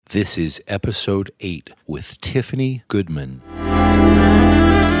This is episode 8 with Tiffany Goodman.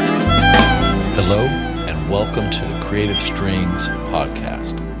 Hello, and welcome to the Creative Strings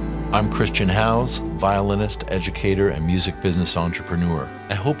podcast. I'm Christian Howes, violinist, educator, and music business entrepreneur.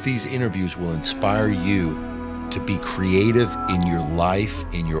 I hope these interviews will inspire you to be creative in your life,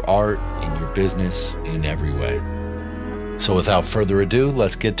 in your art, in your business, in every way. So without further ado,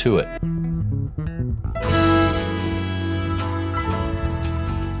 let's get to it.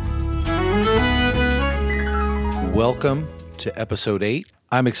 Welcome to episode 8.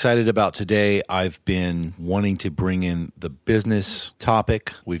 I'm excited about today. I've been wanting to bring in the business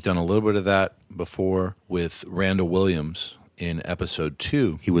topic. We've done a little bit of that before with Randall Williams in episode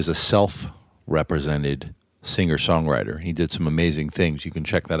 2. He was a self-represented singer-songwriter. He did some amazing things. You can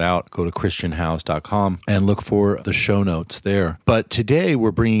check that out. Go to christianhowes.com and look for the show notes there. But today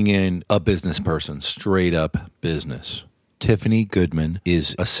we're bringing in a business person, straight up business. Tiffany Goodman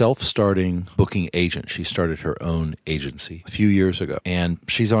is a self-starting booking agent. She started her own agency a few years ago, and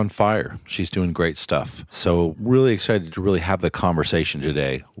she's on fire. She's doing great stuff. So really excited to really have the conversation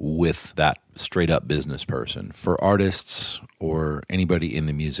today with that straight-up business person for artists or anybody in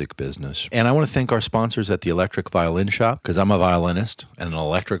the music business. And I want to thank our sponsors at the Electric Violin Shop, because I'm a violinist and an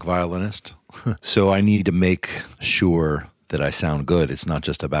electric violinist. So I need to make sure that I sound good. It's not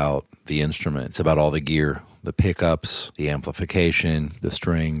just about the instrument. It's about all the gear, the pickups, the amplification, the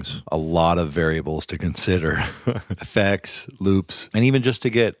strings, a lot of variables to consider, effects, loops, and even just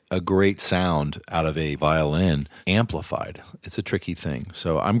to get a great sound out of a violin amplified. It's a tricky thing.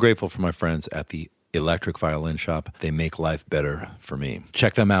 So I'm grateful for my friends at the Electric Violin Shop. They make life better for me.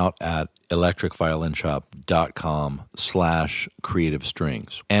 Check them out at electricviolinshop.com/creative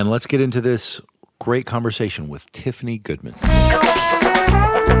strings. And let's get into this great conversation with Tiffany Goodman.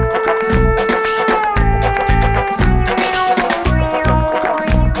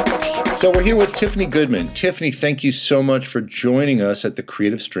 So we're here with Tiffany Goodman. Tiffany, thank you so much for joining us at the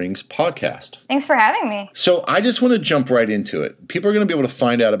Creative Strings podcast. Thanks for having me. So I just want to jump right into it. People are going to be able to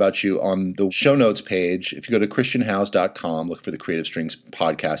find out about you on the show notes page. If you go to christianhowes.com, look for the Creative Strings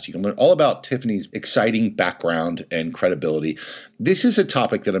podcast, you can learn all about Tiffany's exciting background and credibility. This is a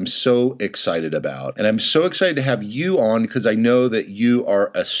topic that I'm so excited about, and I'm so excited to have you on because I know that you are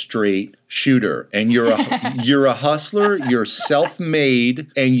a straight shooter, and you're a hustler, you're self-made,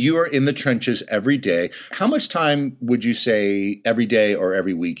 and you are in the trenches every day. How much time would you say every day or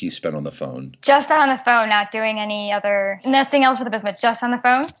every week you spend on the phone? Just on the phone, not doing nothing else with the business, just on the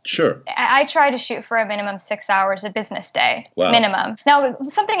phone? Sure. I try to shoot for a minimum 6 hours a business day. Wow. Minimum. Now,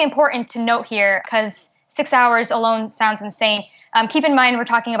 something important to note here, because 6 hours alone sounds insane. Keep in mind, we're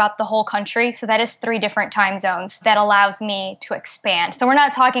talking about the whole country, so that is 3 different time zones that allows me to expand. So we're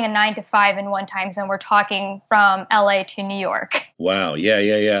not talking a 9 to 5 in one time zone. We're talking from LA to New York. Wow.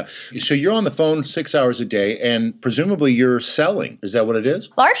 Yeah. So you're on the phone 6 hours a day, and presumably you're selling. Is that what it is?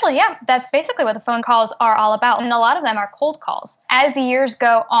 Largely, yeah. That's basically what the phone calls are all about. And a lot of them are cold calls. As the years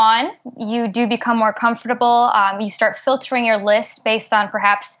go on, you do become more comfortable. You start filtering your list based on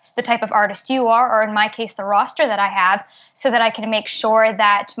perhaps the type of artist you are, or in my case, the roster that I have, so that I can make sure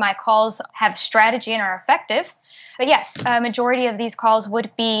that my calls have strategy and are effective. But yes, a majority of these calls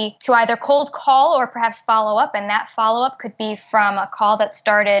would be to either cold call or perhaps follow up, and that follow-up could be from a call that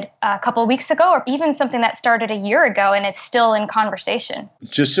started a couple of weeks ago or even something that started a year ago and it's still in conversation.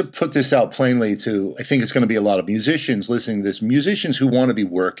 Just to put this out plainly I think it's going to be a lot of musicians listening to this, musicians who want to be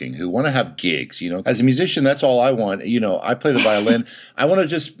working, who want to have gigs. As a musician, that's all I want. I play the violin. I want to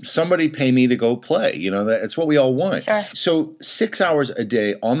just somebody pay me to go play. That's what we all want. Sure. So 6 hours a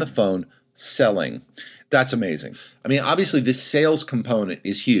day on the phone selling. That's amazing. I mean, obviously, this sales component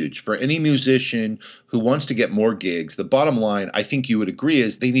is huge. For any musician who wants to get more gigs, the bottom line, I think you would agree,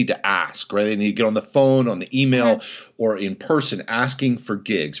 is they need to ask, right? They need to get on the phone, on the email, or in person asking for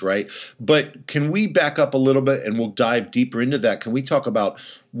gigs, right? But can we back up a little bit and we'll dive deeper into that? Can we talk about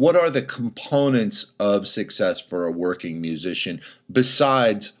what are the components of success for a working musician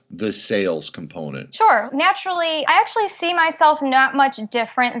besides the sales component? Sure. Naturally, I actually see myself not much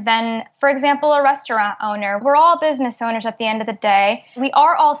different than, for example, a restaurant owner. We're all business owners at the end of the day. We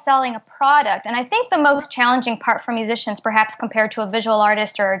are all selling a product. And I think the most challenging part for musicians, perhaps compared to a visual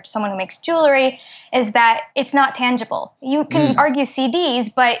artist or someone who makes jewelry, is that it's not tangible. You can argue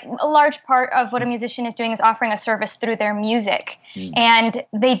CDs, but a large part of what a musician is doing is offering a service through their music. And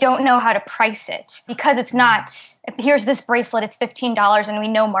they don't know how to price it because it's not, here's this bracelet, it's $15 and we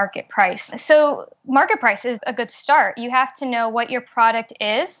know market price. So market price is a good start. You have to know what your product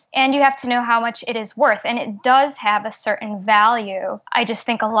is and you have to know how much it is worth. And it does have a certain value. I just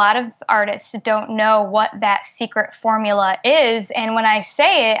think a lot of artists don't know what that secret formula is. And when I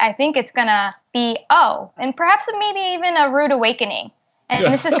say it, I think it's going to be, and perhaps maybe even a rude awakening. And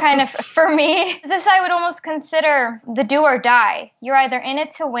this is kind of, for me, this I would almost consider the do or die. You're either in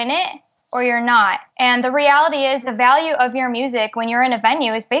it to win it or you're not. And the reality is the value of your music when you're in a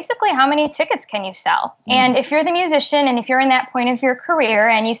venue is basically how many tickets can you sell. And if you're the musician and if you're in that point of your career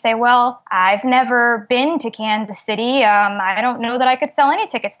and you say, well, I've never been to Kansas City, I don't know that I could sell any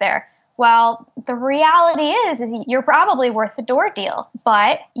tickets there. Well, the reality is you're probably worth the door deal,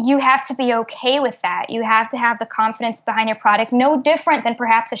 but you have to be okay with that. You have to have the confidence behind your product, no different than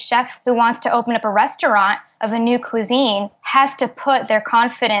perhaps a chef who wants to open up a restaurant of a new cuisine has to put their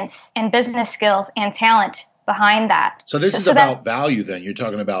confidence and business skills and talent behind that. So this is about value then. You're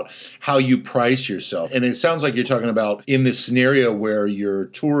talking about how you price yourself. And it sounds like you're talking about in this scenario where you're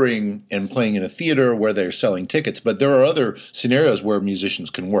touring and playing in a theater where they're selling tickets, but there are other scenarios where musicians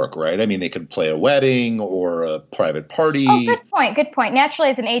can work, right? I mean, they could play a wedding or a private party. Oh, good point.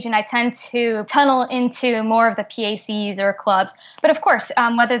 Naturally, as an agent, I tend to tunnel into more of the PACs or clubs. But of course,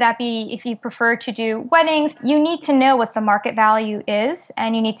 whether that be if you prefer to do weddings, you need to know what the market value is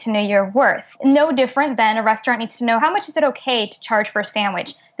and you need to know your worth. No different than a restaurant needs to know how much is it okay to charge for a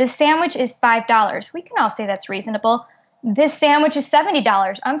sandwich. This sandwich is $5. We can all say that's reasonable. This sandwich is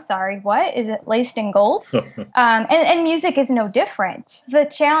 $70. I'm sorry, what? Is it laced in gold? And music is no different. The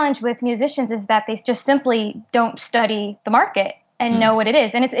challenge with musicians is that they just simply don't study the market and know what it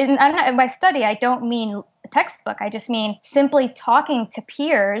is. And by study, I don't mean a textbook. I just mean simply talking to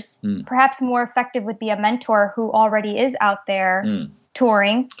peers. Perhaps more effective would be a mentor who already is out there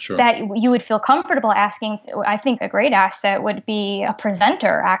touring that you would feel comfortable asking. I think a great asset would be a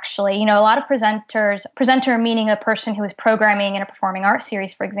presenter, actually. You know, a lot of presenter meaning a person who is programming in a performing arts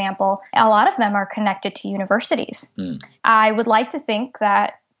series, for example, a lot of them are connected to universities. I would like to think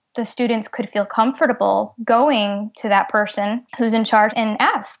that the students could feel comfortable going to that person who's in charge and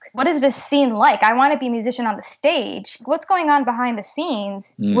ask, what is this scene like? I want to be a musician on the stage. What's going on behind the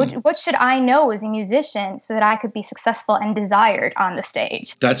scenes? What should I know as a musician so that I could be successful and desired on the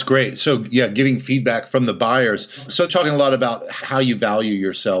stage? That's great. So yeah, getting feedback from the buyers. So talking a lot about how you value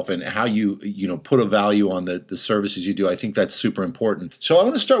yourself and how you put a value on the services you do. I think that's super important. So I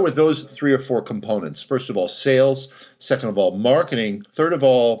want to start with those 3 or 4 components. First of all, sales. Second of all, marketing. Third of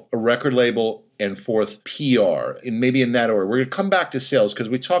all, a record label, and fourth, PR, and maybe in that order. We're going to come back to sales because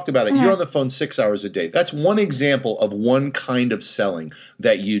we talked about it. You're on the phone 6 hours a day. That's one example of one kind of selling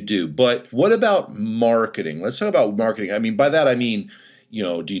that you do. But what about marketing? Let's talk about marketing. I mean, by that I mean,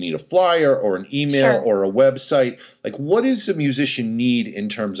 do you need a flyer or an email or a website? Like, what does a musician need in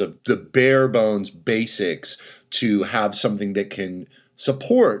terms of the bare bones basics to have something that can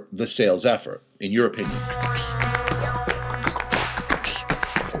support the sales effort, in your opinion?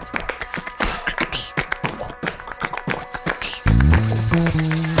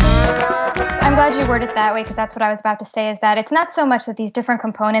 I'm glad you worded it that way because that's what I was about to say, is that it's not so much that these different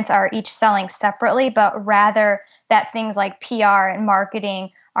components are each selling separately, but rather that things like PR and marketing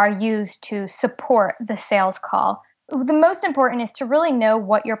are used to support the sales call. The most important is to really know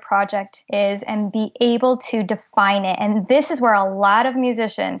what your project is and be able to define it. And this is where a lot of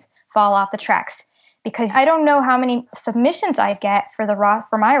musicians fall off the tracks, because I don't know how many submissions I get for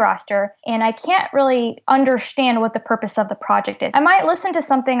my roster, and I can't really understand what the purpose of the project is. I might listen to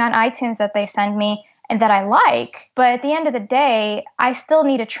something on iTunes that they send me and that I like, but at the end of the day, I still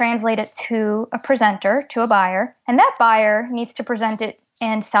need to translate it to a presenter, to a buyer, and that buyer needs to present it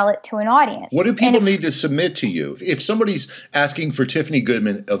and sell it to an audience. What do people need to submit to you? If somebody's asking for Tiffany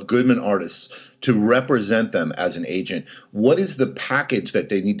Goodman of Goodman Artists to represent them as an agent, what is the package that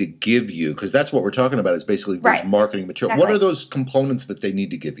they need to give you? Because that's what we're talking about, is basically this marketing material. Exactly. What are those components that they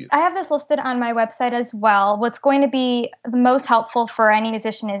need to give you? I have this listed on my website as well. What's going to be the most helpful for any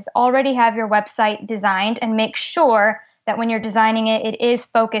musician is already have your website designed and make sure that when you're designing it, it is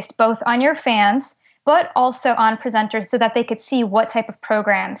focused both on your fans, but also on presenters so that they could see what type of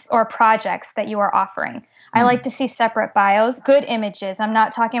programs or projects that you are offering. I like to see separate bios, good images. I'm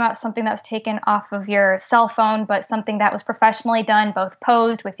not talking about something that was taken off of your cell phone, but something that was professionally done, both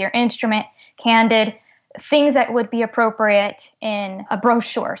posed with your instrument, candid, things that would be appropriate in a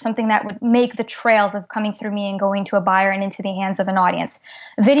brochure, something that would make the trails of coming through me and going to a buyer and into the hands of an audience.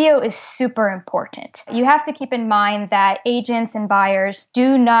 Video is super important. You have to keep in mind that agents and buyers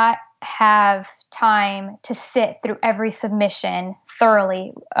do not have time to sit through every submission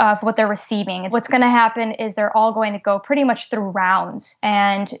thoroughly of what they're receiving. What's going to happen is they're all going to go pretty much through rounds,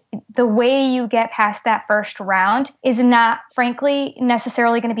 and the way you get past that first round is not, frankly,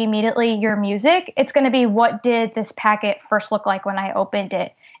 necessarily going to be immediately your music. It's going to be, what did this packet first look like when I opened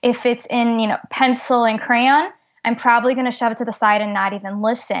it? If it's in, pencil and crayon, I'm probably going to shove it to the side and not even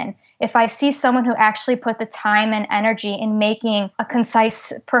listen. If I see someone who actually put the time and energy in making a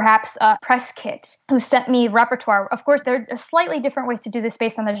concise, perhaps a press kit, who sent me repertoire, of course, there are slightly different ways to do this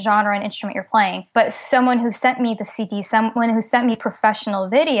based on the genre and instrument you're playing, but someone who sent me the CD, someone who sent me professional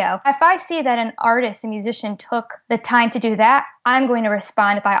video, if I see that an artist, a musician took the time to do that, I'm going to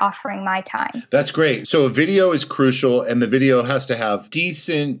respond by offering my time. That's great. So a video is crucial, and the video has to have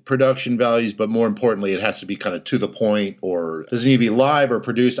decent production values, but more importantly, it has to be kind of to the point, or does it need to be live or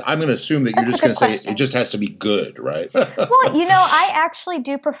produced? I'm going to assume that you're just going to say it just has to be good, right? Well, I actually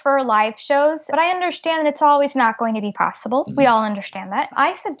do prefer live shows, but I understand that it's always not going to be possible. Mm-hmm. We all understand that.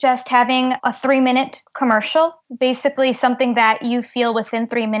 I suggest having a 3-minute commercial, basically something that you feel within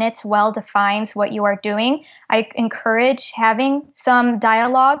 3 minutes well defines what you are doing. I encourage having some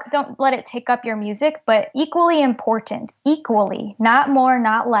dialogue. Don't let it take up your music, but equally important, not more,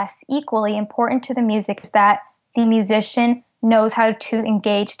 not less, equally important to the music is that the musician knows how to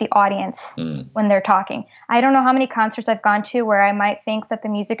engage the audience when they're talking. I don't know how many concerts I've gone to where I might think that the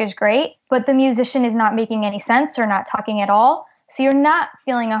music is great, but the musician is not making any sense or not talking at all. So you're not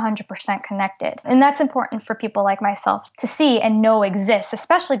feeling 100% connected. And that's important for people like myself to see and know exists,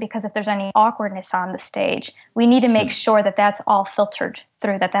 especially because if there's any awkwardness on the stage, we need to make sure that that's all filtered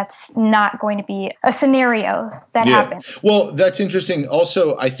through, that's not going to be a scenario that happens. Well, that's interesting.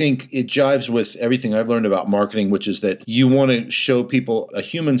 Also, I think it jives with everything I've learned about marketing, which is that you want to show people a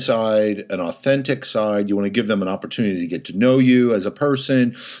human side, an authentic side. You want to give them an opportunity to get to know you as a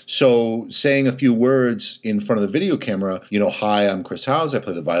person. So saying a few words in front of the video camera, hi, I'm Chris Howes, I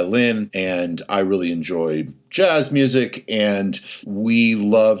play the violin, and I really enjoy jazz music, and we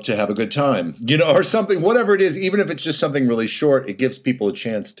love to have a good time, or something, whatever it is, even if it's just something really short, it gives people a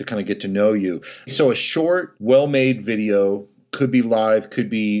chance to kind of get to know you. So a short, well-made video could be live, could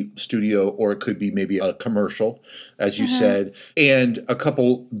be studio, or it could be maybe a commercial, as you said, and a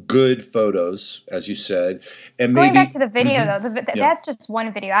couple good photos, as you said. And going back to the video, though, that's just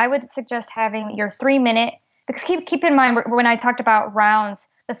one video. I would suggest having your 3-minute, because keep in mind, when I talked about rounds,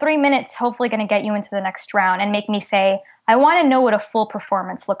 the 3 minutes hopefully going to get you into the next round and make me say, I want to know what a full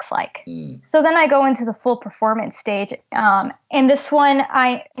performance looks like. So then I go into the full performance stage. And this one,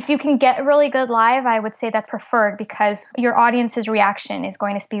 if you can get really good live, I would say that's preferred because your audience's reaction is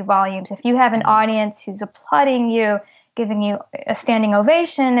going to speak volumes. If you have an audience who's applauding you, giving you a standing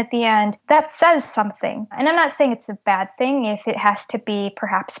ovation at the end, that says something. And I'm not saying it's a bad thing if it has to be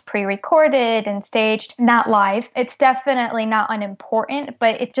perhaps pre-recorded and staged, not live. It's definitely not unimportant,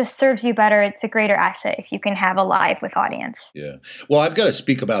 but it just serves you better. It's a greater asset if you can have a live with audience. Yeah. Well, I've got to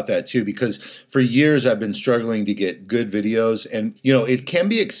speak about that too, because for years I've been struggling to get good videos, and it can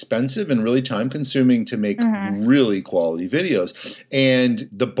be expensive and really time consuming to make really quality videos. And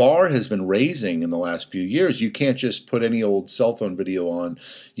the bar has been raising in the last few years. You can't just put any old cell phone video on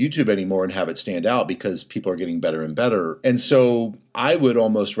YouTube anymore and have it stand out, because people are getting better and better. And so I would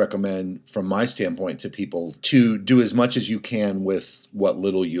almost recommend, from my standpoint, to people to do as much as you can with what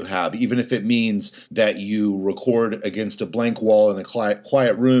little you have, even if it means that you record against a blank wall in a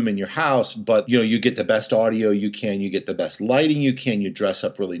quiet room in your house, but you get the best audio you can, you get the best lighting you can, you dress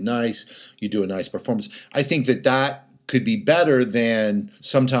up really nice, you do a nice performance. I think that could be better than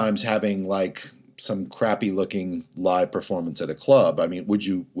sometimes having some crappy looking live performance at a club. I mean, would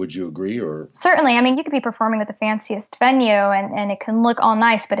you agree? Or certainly, I mean, you could be performing at the fanciest venue and it can look all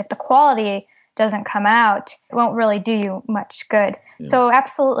nice, but if the quality doesn't come out, it won't really do you much good. Yeah. So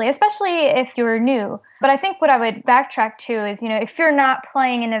absolutely, especially if you're new. But I think what I would backtrack to is, if you're not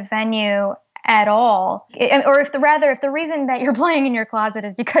playing in a venue at all, or if the reason that you're playing in your closet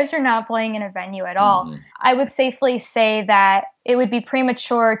is because you're not playing in a venue at all, I would safely say that it would be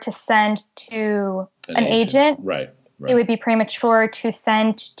premature to send to an agent. Right. It would be premature to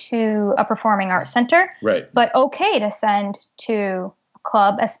send to a performing arts center. Right. But okay to send to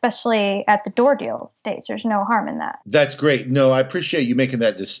club, especially at the door deal stage. There's no harm in that. That's great. No, I appreciate you making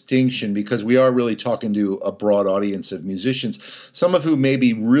that distinction, because we are really talking to a broad audience of musicians, some of whom may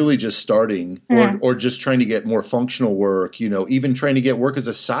be really just starting or just trying to get more functional work, even trying to get work as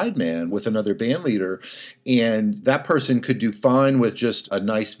a sideman with another band leader. And that person could do fine with just a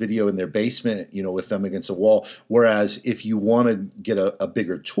nice video in their basement, with them against a wall. Whereas if you want to get a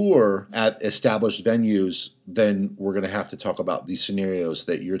bigger tour at established venues, then we're going to have to talk about these scenarios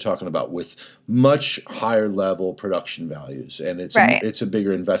that you're talking about with much higher level production values. And it's a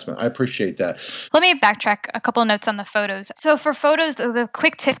bigger investment. I appreciate that. Let me backtrack a couple of notes on the photos. So for photos, the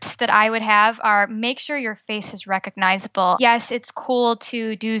quick tips that I would have are make sure your face is recognizable. Yes, it's cool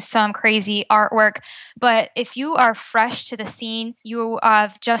to do some crazy artwork, but if you are fresh to the scene, you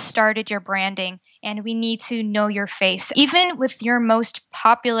have just started your branding, and we need to know your face. Even with your most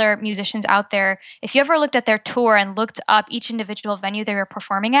popular musicians out there, if you ever looked at their tour and looked up each individual venue they were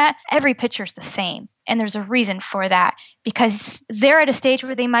performing at, every picture's the same. And there's a reason for that, because they're at a stage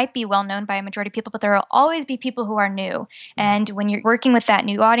where they might be well known by a majority of people, but there will always be people who are new. And when you're working with that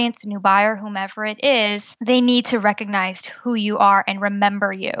new audience, the new buyer, whomever it is, they need to recognize who you are and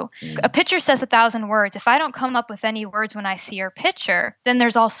remember you. A picture says 1,000 words. If I don't come up with any words when I see your picture, then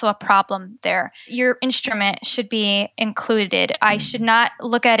there's also a problem there. Your instrument should be included. I should not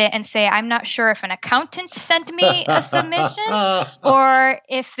look at it and say, I'm not sure if an accountant sent me a submission or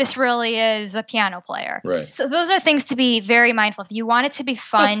if this really is a piano player. Right. So those are things to be very mindful of. You want it to be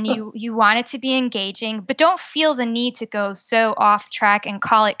fun, you want it to be engaging, but don't feel the need to go so off track and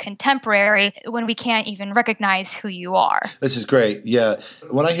call it contemporary when we can't even recognize who you are. This is great. Yeah.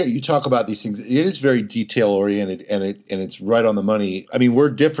 When I hear you talk about these things, it is very detail oriented and it's right on the money. I mean, we're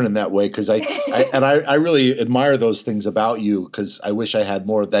different in that way because I really admire those things about you because I wish I had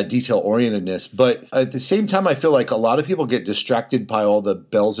more of that detail orientedness. But at the same time, I feel like a lot of people get distracted by all the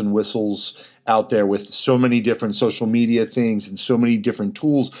bells and whistles out there with so many different social media things and so many different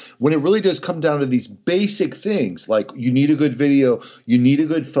tools when it really does come down to these basic things like you need a good video, you need a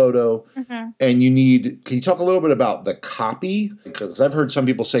good photo, and can you talk a little bit about the copy? Because I've heard some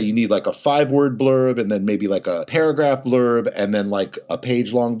people say you need like a 5-word blurb and then maybe like a paragraph blurb and then like a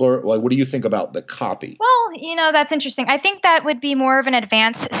page-long blurb. Like, what do you think about the copy? Well, that's interesting. I think that would be more of an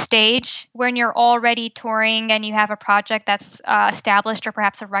advanced stage when you're already touring and you have a project that's established or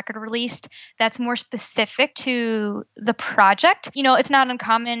perhaps a record released that's more specific to the project. It's not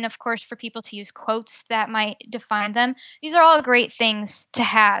uncommon, of course, for people to use quotes that might define them. These are all great things to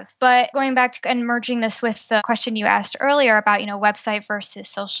have. But going back to and merging this with the question you asked earlier about, website versus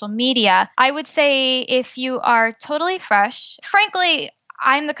social media, I would say if you are totally fresh, frankly,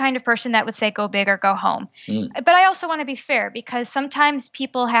 I'm the kind of person that would say go big or go home. But I also want to be fair because sometimes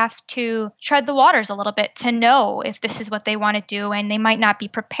people have to tread the waters a little bit to know if this is what they want to do, and they might not be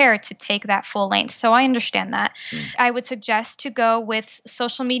prepared to take that full length. So I understand that. I would suggest to go with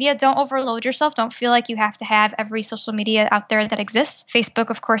social media. Don't overload yourself. Don't feel like you have to have every social media out there that exists. Facebook,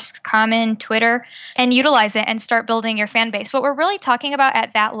 of course, common, Twitter, and utilize it and start building your fan base. What we're really talking about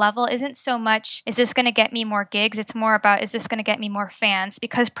at that level isn't so much, is this going to get me more gigs? It's more about, is this going to get me more fans?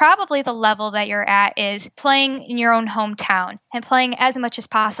 Because probably the level that you're at is playing in your own hometown and playing as much as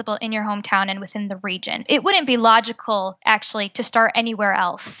possible in your hometown and within the region. It wouldn't be logical, actually, to start anywhere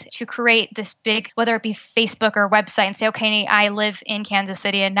else, to create this big, whether it be Facebook or website, and say, okay, I live in Kansas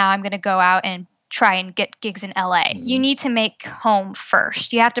City and now I'm going to go out and try and get gigs in LA. You need to make home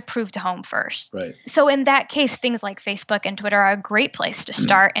first. You have to prove to home first. Right. So in that case, things like Facebook and Twitter are a great place to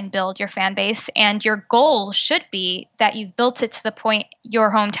start and build your fan base. And your goal should be that you've built it to the point,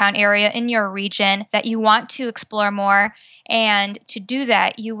 your hometown area in your region, that you want to explore more. And to do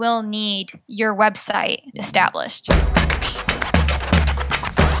that, you will need your website established.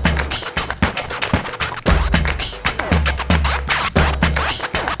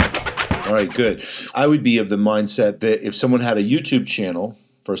 All right, good. I would be of the mindset that if someone had a YouTube channel,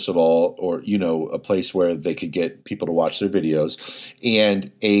 first of all, or, a place where they could get people to watch their videos, and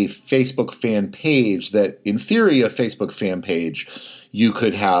a Facebook fan page that, in theory, a Facebook fan page, you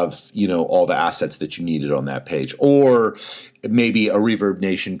could have, all the assets that you needed on that page. Or maybe a Reverb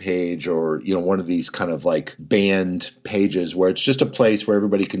Nation page or, one of these kind of like band pages where it's just a place where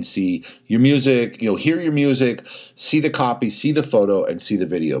everybody can see your music, hear your music, see the copy, see the photo, and see the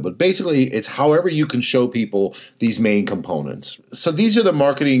video. But basically, it's however you can show people these main components. So these are the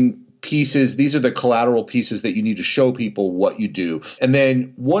marketing pieces. These are the collateral pieces that you need to show people what you do. And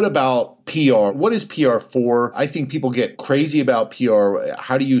then what about PR? What is PR for? I think people get crazy about PR.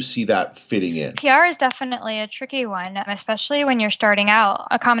 How do you see that fitting in? PR is definitely a tricky one, especially when you're starting out.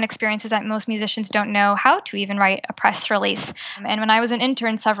 A common experience is that most musicians don't know how to even write a press release. And when I was an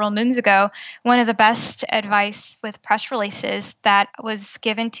intern several moons ago, one of the best advice with press releases that was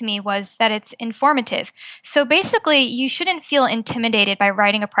given to me was that it's informative. So basically, you shouldn't feel intimidated by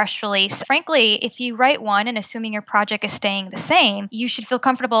writing a press release. Frankly, if you write one and assuming your project is staying the same, you should feel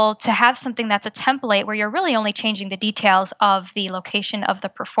comfortable to have something that's a template where you're really only changing the details of the location of the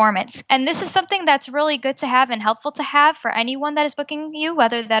performance. And this is something that's really good to have and helpful to have for anyone that is booking you,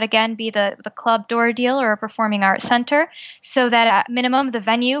 whether that again be the club door deal or a performing arts center, so that at minimum the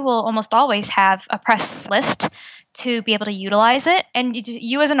venue will almost always have a press list to be able to utilize it. And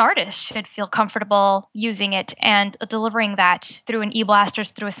you as an artist should feel comfortable using it and delivering that through an e-blast,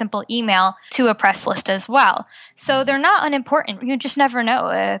 through a simple email to a press list as well. So they're not unimportant. You just never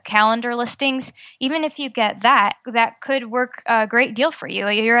know. Calendar listings, even if you get that could work a great deal for you.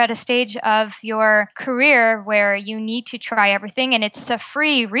 You're at a stage of your career where you need to try everything, and it's a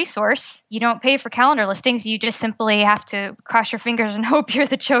free resource. You don't pay for calendar listings. You just simply have to cross your fingers and hope you're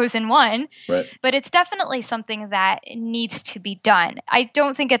the chosen one. Right. But it's definitely something that needs to be done. I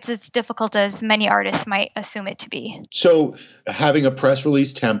don't think it's as difficult as many artists might assume it to be. So having a press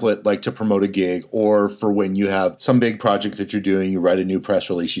release template, like to promote a gig, or for when you have some big project that you're doing, you write a new press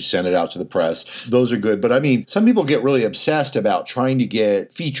release, you send it out to the press. Those are good. But I mean, some people get really obsessed about trying to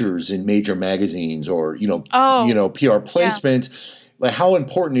get features in major magazines or, PR placements. Yeah. Like, how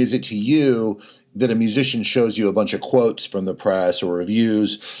important is it to you that a musician shows you a bunch of quotes from the press or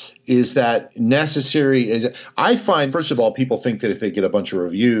reviews? Is that necessary? I find, first of all, people think that if they get a bunch of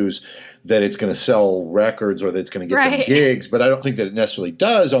reviews, that it's going to sell records or that it's going to get them gigs, but I don't think that it necessarily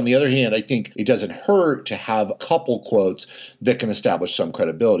does. On the other hand, I think it doesn't hurt to have a couple quotes that can establish some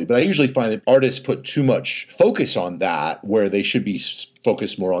credibility. But I usually find that artists put too much focus on that, where they should be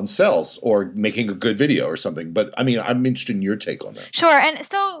focused more on sales or making a good video or something. But I mean, I'm interested in your take on that. Sure. And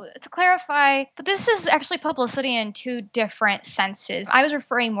so to clarify, but this is actually publicity in two different senses. I was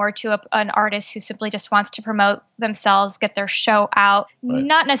referring more to an artist who simply just wants to promote themselves, get their show out,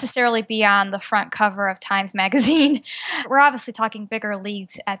 not necessarily be on the front cover of Times Magazine. We're obviously talking bigger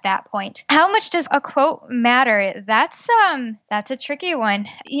leagues at that point. How much does a quote matter? That's a tricky one.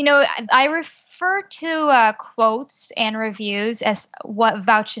 I refer to quotes and reviews as what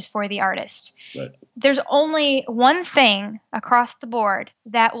vouches for the artist. Right. There's only one thing across the board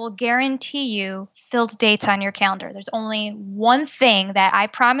that will guarantee you filled dates on your calendar. There's only one thing that I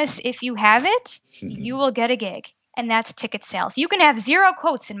promise, if you have it, you will get a gig. And that's ticket sales. You can have 0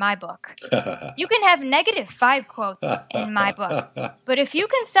 quotes in my book. You can have -5 quotes in my book. But if you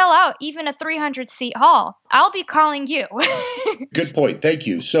can sell out even a 300-seat hall, I'll be calling you. Good point. Thank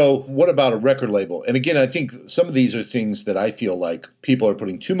you. So what about a record label? And again, I think some of these are things that I feel like people are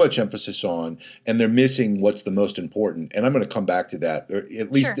putting too much emphasis on, and they're missing what's the most important. And I'm going to come back to that, or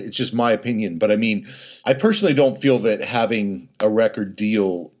at least It's just my opinion. But I mean, I personally don't feel that having a record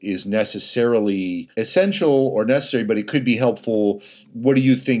deal is necessarily essential or necessary, but it could be helpful. What do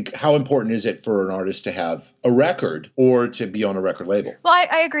you think? How important is it for an artist to have a record or to be on a record label? Well,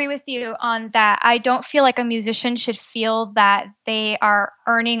 I agree with you on that. I don't feel like a musician should feel that they are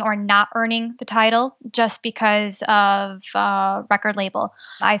earning or not earning the title just because of a record label.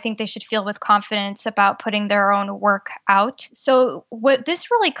 I think they should feel with confidence about putting their own work out. So what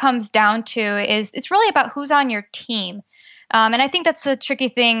this really comes down to is it's really about who's on your team. And I think that's a tricky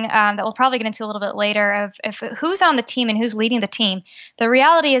thing that we'll probably get into a little bit later of if who's on the team and who's leading the team. The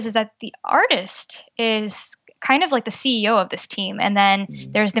reality is that the artist is kind of like the CEO of this team. And then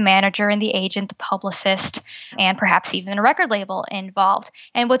there's the manager and the agent, the publicist, and perhaps even a record label involved.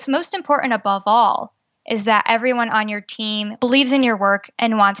 And what's most important above all is that everyone on your team believes in your work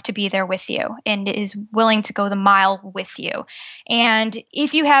and wants to be there with you and is willing to go the mile with you. And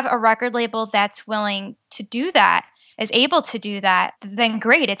if you have a record label that's willing to do that, is able to do that, then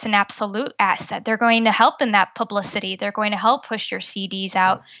great. It's an absolute asset. They're going to help in that publicity. They're going to help push your CDs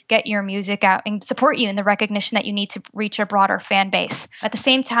out, get your music out, and support you in the recognition that you need to reach a broader fan base. At the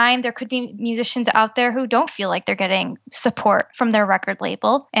same time, there could be musicians out there who don't feel like they're getting support from their record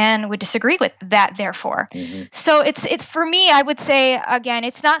label and would disagree with that, therefore. So it's for me, I would say, again,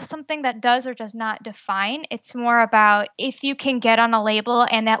 it's not something that does or does not define. It's more about if you can get on a label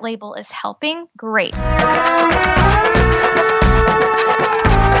and that label is helping, great.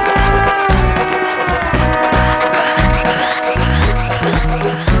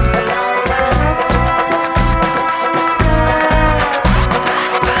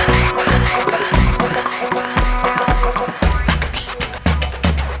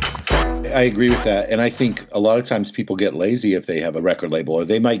 I agree with that. And I think a lot of times people get lazy if they have a record label, or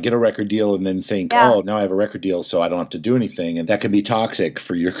they might get a record deal and then think, oh, now I have a record deal, so I don't have to do anything. And that can be toxic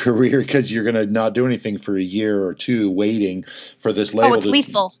for your career because you're going to not do anything for a year or two waiting for this label. Oh, it's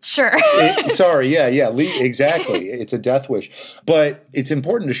lethal. Sure. Exactly. It's a death wish. But it's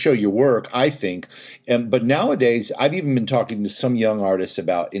important to show your work, I think. But nowadays, I've even been talking to some young artists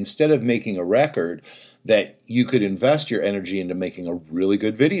about, instead of making a record, that you could invest your energy into making a really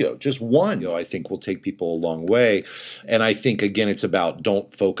good video. Just one, I think will take people a long way. And I think, again, it's about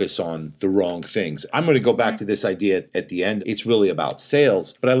don't focus on the wrong things. I'm going to go back to this idea at the end. It's really about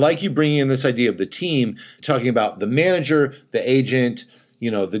sales. But I like you bringing in this idea of the team, talking about the manager, the agent,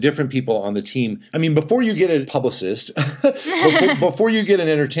 the different people on the team. I mean, before you get a publicist, before you get an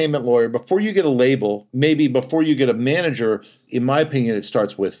entertainment lawyer, before you get a label, maybe before you get a manager, in my opinion, it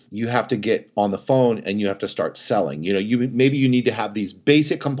starts with you have to get on the phone and you have to start selling. Maybe you need to have these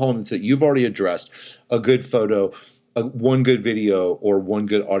basic components that you've already addressed: a good photo, one good video, or one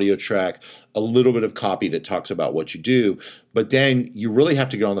good audio track, a little bit of copy that talks about what you do. But then you really have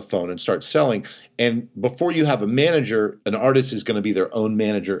to get on the phone and start selling. And before you have a manager, an artist is going to be their own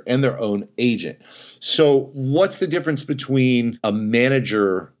manager and their own agent. So what's the difference between a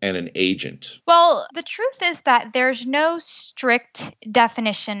manager and an agent? Well, the truth is that there's no strict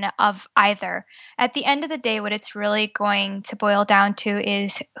definition of either. At the end of the day, what it's really going to boil down to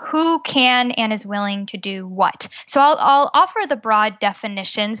is who can and is willing to do what. So I'll offer the broad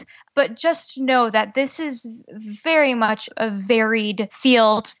definitions, but just know that this is very much a varied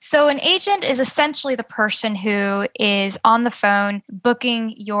field. So an agent is essentially the person who is on the phone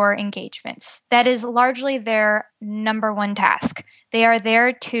booking your engagements. That is largely their number one task. They are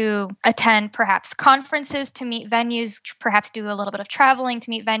there to attend perhaps conferences, to meet venues, perhaps do a little bit of traveling to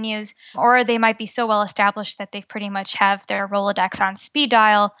meet venues, or they might be so well established that they pretty much have their Rolodex on speed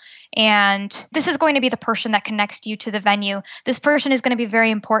dial. And this is going to be the person that connects you to the venue. This person is going to be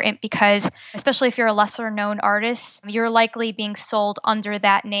very important because, especially if you're a lesser known artist, you're likely being sold under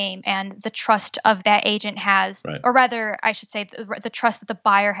that name, and the trust of that agent has, right. Or rather, I should say, the trust that the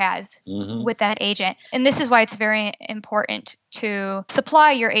buyer has with that agent. And this is why it's very important to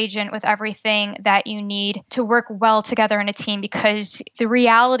supply your agent with everything that you need to work well together in a team, because the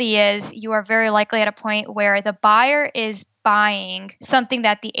reality is you are very likely at a point where the buyer is buying something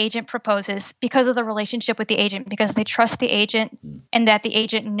that the agent proposes because of the relationship with the agent, because they trust the agent and that the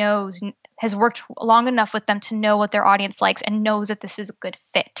agent has worked long enough with them to know what their audience likes and knows that this is a good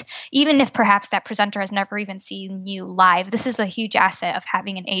fit. Even if perhaps that presenter has never even seen you live, this is a huge asset of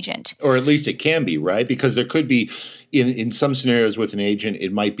having an agent. Or at least it can be, right? Because there could be, in some scenarios with an agent,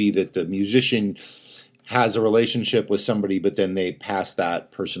 it might be that the musician has a relationship with somebody, but then they pass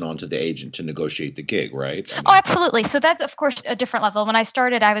that person on to the agent to negotiate the gig, right? Oh, absolutely. So that's, of course, a different level. When I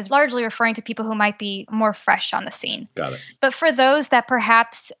started, I was largely referring to people who might be more fresh on the scene. Got it. But for those that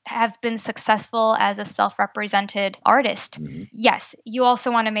perhaps have been successful as a self-represented artist, yes, you also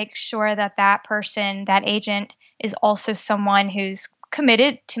want to make sure that that person, that agent, is also someone who's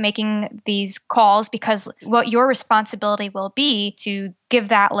committed to making these calls, because what your responsibility will be to give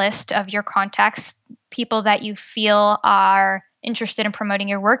that list of your contacts, people that you feel are interested in promoting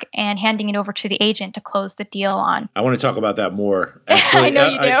your work, and handing it over to the agent to close the deal on. I want to talk about that more. Actually, I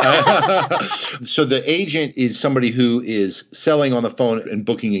know you do. So the agent is somebody who is selling on the phone and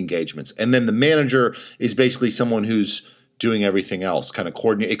booking engagements. And then the manager is basically someone who's doing everything else, kind of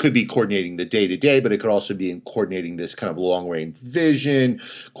coordinate. It could be coordinating the day-to-day, but it could also be in coordinating this kind of long-range vision,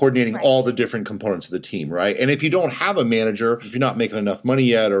 coordinating all the different components of the team, right? And if you don't have a manager, if you're not making enough money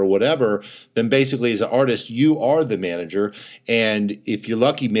yet or whatever, then basically as an artist, you are the manager. And if you're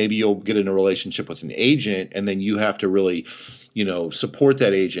lucky, maybe you'll get in a relationship with an agent, and then you have to really support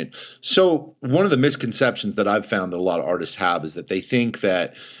that agent. So one of the misconceptions that I've found that a lot of artists have is that they think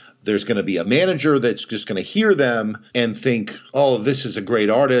that there's going to be a manager that's just going to hear them and think, oh, this is a great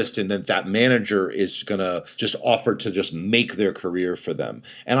artist, and then that manager is going to just offer to just make their career for them.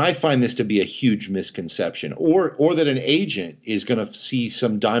 And I find this to be a huge misconception. Or that an agent is going to see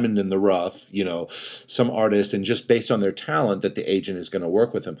some diamond in the rough, some artist, and just based on their talent that the agent is going to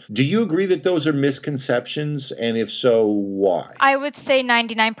work with them. Do you agree that those are misconceptions? And if so, why? I would say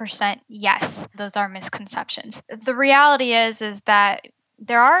 99% yes, those are misconceptions. The reality is that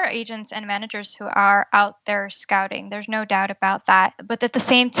there are agents and managers who are out there scouting. There's no doubt about that. But at the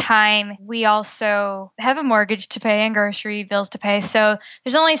same time, we also have a mortgage to pay and grocery bills to pay. So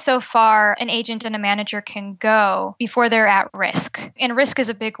there's only so far an agent and a manager can go before they're at risk. And risk is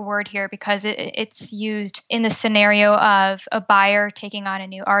a big word here because it's used in the scenario of a buyer taking on a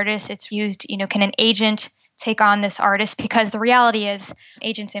new artist. It's used, can an agent take on this artist? Because the reality is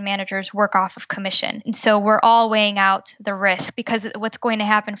agents and managers work off of commission. And so we're all weighing out the risk, because what's going to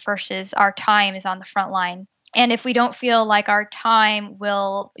happen first is our time is on the front line. And if we don't feel like our time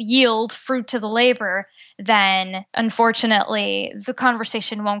will yield fruit to the labor, then unfortunately the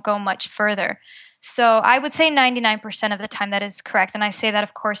conversation won't go much further. So I would say 99% of the time that is correct. And I say that,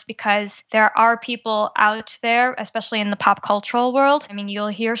 of course, because there are people out there, especially in the pop cultural world. I mean, you'll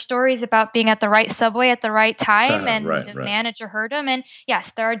hear stories about being at the right subway at the right time and the manager heard them. And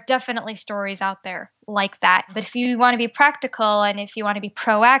yes, there are definitely stories out there like that. But if you want to be practical and if you want to be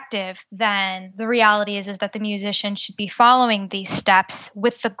proactive, then the reality is that the musician should be following these steps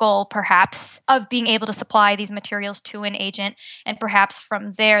with the goal, perhaps, of being able to supply these materials to an agent. And perhaps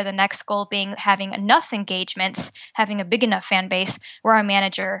from there, the next goal being having enough engagements, having a big enough fan base where a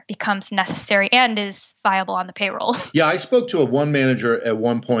manager becomes necessary and is viable on the payroll. Yeah, I spoke to one manager at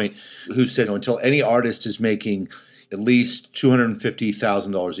one point who said, until any artist is making at least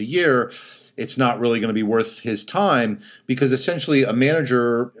 $250,000 a year, it's not really going to be worth his time, because essentially a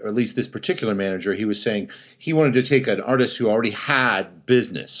manager, or at least this particular manager, he was saying he wanted to take an artist who already had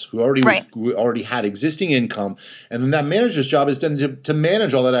business, who already had existing income, and then that manager's job is then to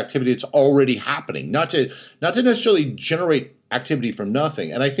manage all that activity that's already happening, not to necessarily generate activity from nothing.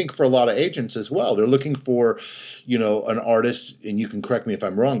 And I think for a lot of agents as well, they're looking for, an artist, and you can correct me if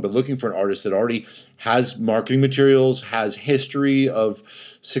I'm wrong, but looking for an artist that already has marketing materials, has history of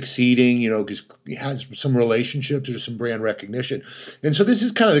succeeding, because he has some relationships or some brand recognition. And so this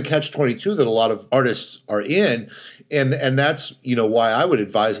is kind of the catch-22 that a lot of artists are in. And that's, why I would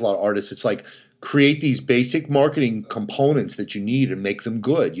advise a lot of artists. It's like, create these basic marketing components that you need and make them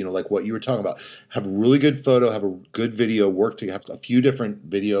good, like what you were talking about. Have a really good photo, have a good video, work to have a few different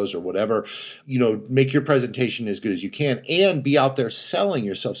videos or whatever, make your presentation as good as you can and be out there selling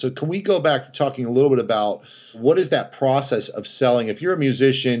yourself. So can we go back to talking a little bit about what is that process of selling? If you're a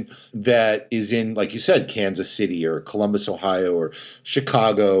musician that is in, like you said, Kansas City or Columbus, Ohio or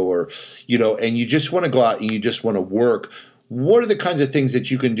Chicago or, and you just want to go out and you just want to work, what are the kinds of things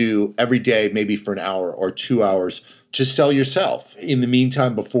that you can do every day, maybe for an hour or 2 hours, to sell yourself in the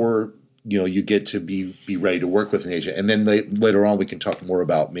meantime before you get to be ready to work with an agent? And then later on we can talk more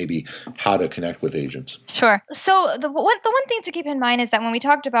about maybe how to connect with agents. Sure. So the one thing to keep in mind is that when we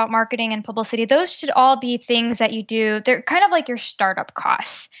talked about marketing and publicity, those should all be things that you do. They're kind of like your startup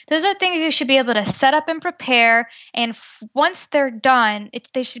costs. Those are things you should be able to set up and prepare. And once they're done,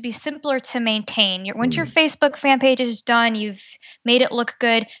 they should be simpler to maintain. Once your Facebook fan page is done, you've made it look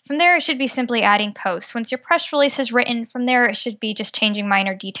good. From there, it should be simply adding posts. Once your press release is written, from there, it should be just changing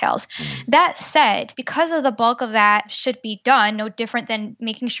minor details. That said, because of the bulk of that should be done, no different than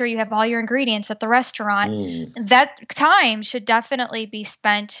making sure you have all your ingredients at the restaurant, that time should definitely be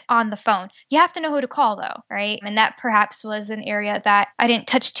spent on the phone. You have to know who to call, though, right? And that perhaps was an area that I didn't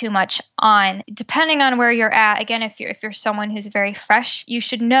touch too much on. Depending on where you're at, again, if you're someone who's very fresh, you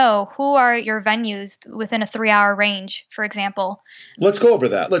should know who are your venues within a 3-hour range, for example. Let's go over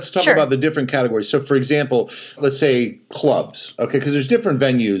that. Let's talk about the different categories. So, for example, let's say clubs, okay? Because there's different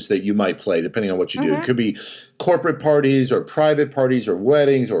venues that you might play depending on what you do. It could be corporate parties or private parties or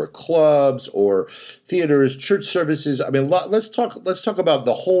weddings or clubs or theaters, church services. I mean, let's talk about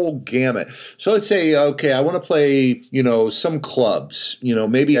the whole gamut. So let's say, okay, I want to play, some clubs.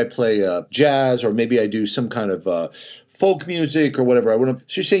 Maybe I play jazz, or maybe I do some kind of folk music or whatever. So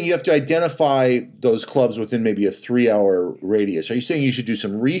you're saying you have to identify those clubs within maybe a 3-hour radius. Are you saying you should do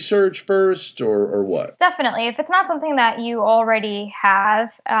some research first, or what? Definitely. If it's not something that you already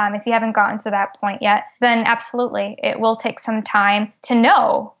have, if you haven't gotten to that point yet, then absolutely, it will take some time to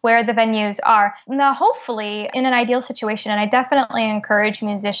know where the venues are. Now, hopefully, in an ideal situation, and I definitely encourage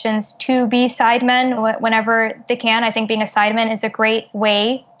musicians to be sidemen whenever they can. I think being a sideman is a great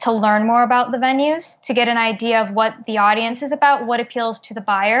way to learn more about the venues, to get an idea of what the audience is about, what appeals to the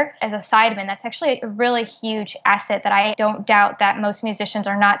buyer. As a sideman, that's actually a really huge asset that I don't doubt that most musicians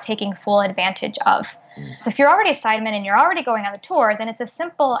are not taking full advantage of. So if you're already a sideman and you're already going on the tour, then it's as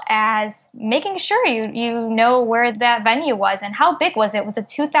simple as making sure you know where that venue was and how big was it. Was it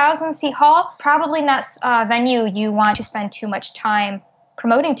a 2,000-seat hall? Probably not a venue you want to spend too much time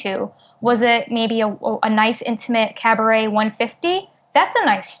promoting to. Was it maybe a nice, intimate cabaret 150? That's a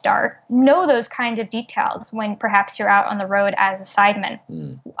nice start. Know those kind of details when perhaps you're out on the road as a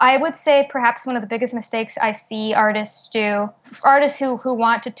sideman. I would say perhaps one of the biggest mistakes I see artists do, artists who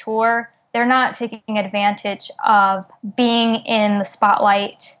want to tour, they're not taking advantage of being in the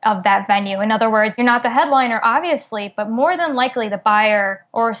spotlight of that venue. In other words, you're not the headliner, obviously, but more than likely the buyer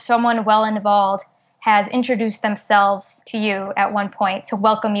or someone well involved has introduced themselves to you at one point to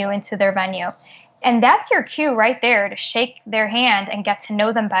welcome you into their venue. And that's your cue right there to shake their hand and get to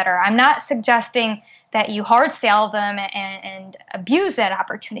know them better. I'm not suggesting that you hard sell them and abuse that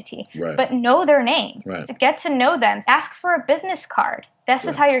opportunity, but know their name. To get to know them, ask for a business card. This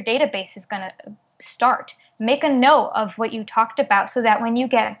is how your database is going to start. Make a note of what you talked about so that when you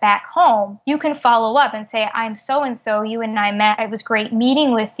get back home, you can follow up and say, I'm so-and-so, you and I met. It was great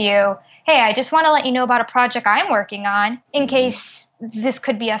meeting with you. Hey, I just want to let you know about a project I'm working on in case this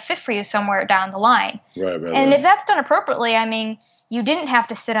could be a fit for you somewhere down the line. And if that's done appropriately, I mean, you didn't have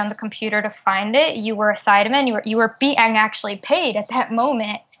to sit on the computer to find it. You were a sideman. You were being actually paid at that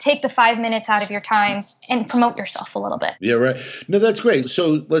moment to take the 5 minutes out of your time and promote yourself a little bit. Yeah, right. No, that's great.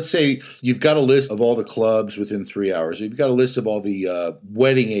 So let's say you've got a list of all the clubs within 3 hours. You've got a list of all the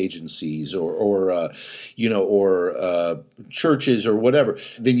wedding agencies or churches or whatever.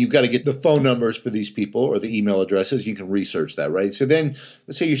 Then you've got to get the phone numbers for these people or the email addresses. You can research that, right? So then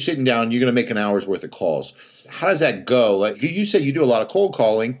let's say you're sitting down, you're going to make an hour's worth of calls. How does that go? Like you said, you do a lot of cold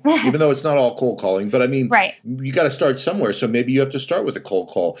calling, even though it's not all cold calling. But I mean, you got to start somewhere. So maybe you have to start with a cold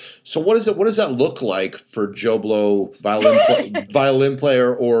call. So what does that look like for Joe Blow, violin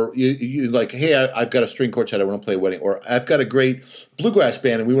player, or you like, hey, I've got a string quartet, I want to play a wedding, or I've got a great bluegrass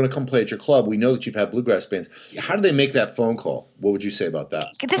band and we want to come play at your club. We know that you've had bluegrass bands. How do they make that phone call? What would you say about that?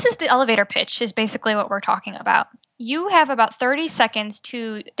 This is the elevator pitch, is basically what we're talking about. You have about 30 seconds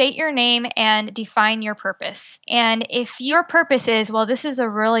to state your name and define your purpose. And if your purpose is, well, this is a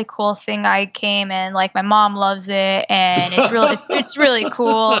really cool thing I came and like my mom loves it and it's really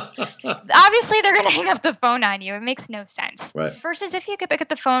cool. Obviously, they're going to hang up the phone on you. It makes no sense. Right. Versus if you could pick up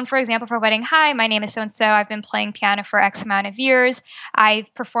the phone, for example, for a wedding. Hi, my name is so-and-so. I've been playing piano for X amount of years.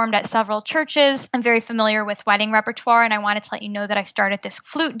 I've performed at several churches. I'm very familiar with wedding repertoire, and I wanted to let you know that I started this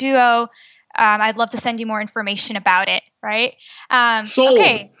flute duo. I'd love to send you more information about it, right? Sold.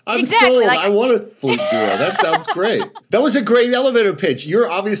 Okay, I'm sold. I want a flute duo. That sounds great. That was a great elevator pitch.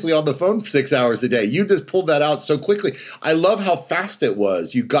 You're obviously on the phone for 6 hours a day. You just pulled that out so quickly. I love how fast it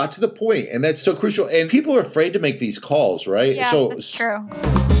was. You got to the point, and that's so crucial. And people are afraid to make these calls, right? Yeah, that's true.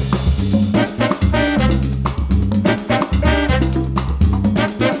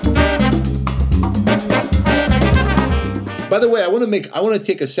 By the way, I want to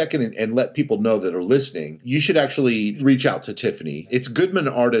take a second and let people know that are listening. You should actually reach out to Tiffany. It's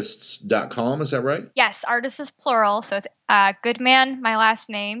goodmanartists.com. Is that right? Yes, artists is plural. So it's Goodman, my last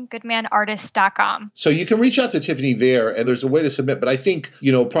name, goodmanartists.com. So you can reach out to Tiffany there, and there's a way to submit. But I think,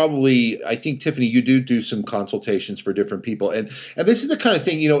 Tiffany, you do some consultations for different people. And this is the kind of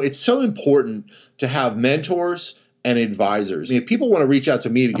thing, it's so important to have mentors and advisors. If people want to reach out to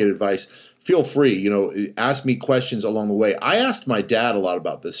me to get advice, feel free, ask me questions along the way. I asked my dad a lot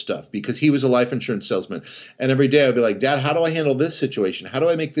about this stuff because he was a life insurance salesman. And every day I'd be like, Dad, how do I handle this situation? How do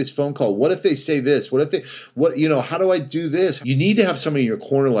I make this phone call? What if they say this? How do I do this? You need to have somebody in your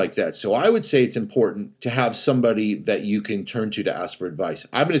corner like that. So I would say it's important to have somebody that you can turn to ask for advice.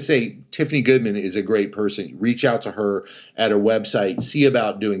 I'm going to say Tiffany Goodman is a great person. Reach out to her at her website, see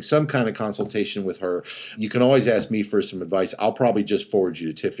about doing some kind of consultation with her. You can always ask me for some advice. I'll probably just forward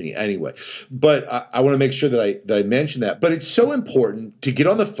you to Tiffany anyway. But I want to make sure that I mention that. But it's so important to get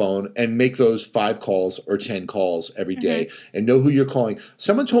on the phone and make those 5 calls or 10 calls every day and know who you're calling.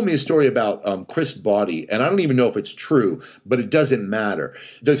 Someone told me a story about Chris Body, and I don't even know if it's true, but it doesn't matter.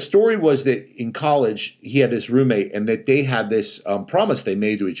 The story was that in college, he had this roommate and that they had this promise they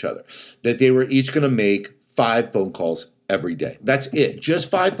made to each other, that they were each going to make 5 phone calls every day. That's it. Just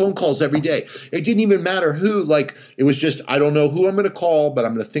 5 phone calls every day. It didn't even matter who. It was just, I don't know who I'm going to call, but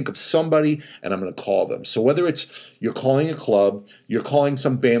I'm going to think of somebody and I'm going to call them. So whether it's you're calling a club, you're calling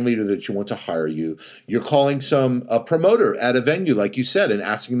some band leader that you want to hire you, you're calling a promoter at a venue, like you said, and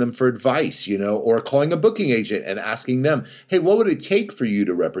asking them for advice, or calling a booking agent and asking them, hey, what would it take for you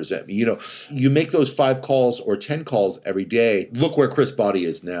to represent me? You make those 5 calls or 10 calls every day. Look where Chris Body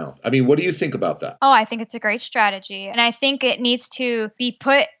is now. I mean, what do you think about that? Oh, I think it's a great strategy. And I think it needs to be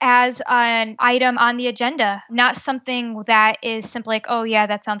put as an item on the agenda, not something that is simply like, oh yeah,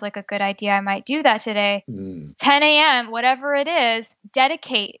 that sounds like a good idea. I might do that today. 10 a.m., whatever it is,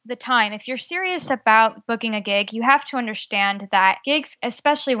 dedicate the time. If you're serious about booking a gig, you have to understand that gigs,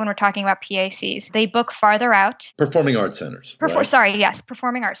 especially when we're talking about PACs, they book farther out. Performing arts centers.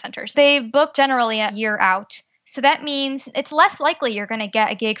 Performing arts centers. They book generally a year out. So that means it's less likely you're going to get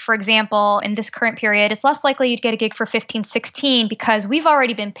a gig, for example, in this current period. It's less likely you'd get a gig for 15-16 because we've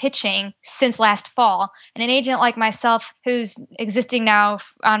already been pitching since last fall. And an agent like myself, who's existing now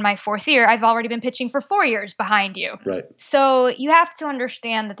on my 4th year, I've already been pitching for 4 years behind you. Right. So you have to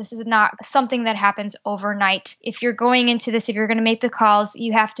understand that this is not something that happens overnight. If you're going into this, if you're going to make the calls,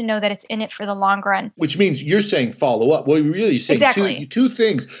 you have to know that it's in it for the long run. Which means you're saying follow up. Well, you're really saying exactly. two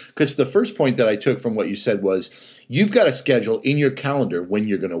things. Because the first point that I took from what you said was, you've got to schedule in your calendar when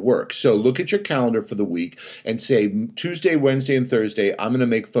you're going to work. So look at your calendar for the week and say Tuesday, Wednesday, and Thursday, I'm going to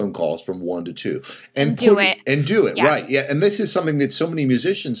make phone calls from 1 to 2. And do it, yeah. right. Yeah. And this is something that so many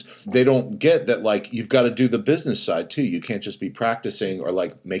musicians, they don't get, that like you've got to do the business side too. You can't just be practicing or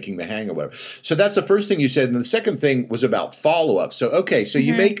like making the hang or whatever. So that's the first thing you said. And the second thing was about follow-up. So, okay, so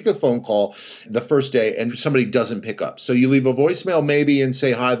you make the phone call the first day and somebody doesn't pick up. So you leave a voicemail maybe and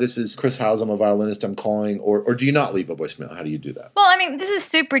say, hi, this is Chris Howes, I'm a violinist, I'm calling. Or do you not leave a voicemail? How do you do that? Well, I mean, this is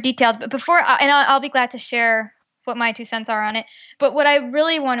super detailed, but I'll be glad to share what my 2 cents are on it. But what I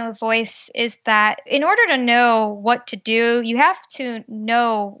really want to voice is that in order to know what to do, you have to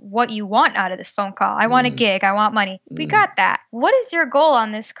know what you want out of this phone call. I want a gig. I want money. We got that. What is your goal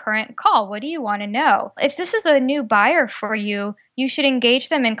on this current call? What do you want to know? If this is a new buyer for you, you should engage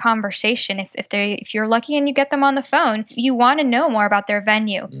them in conversation. If you're lucky and you get them on the phone, you want to know more about their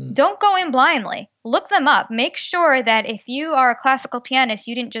venue. Don't go in blindly. Look them up. Make sure that if you are a classical pianist,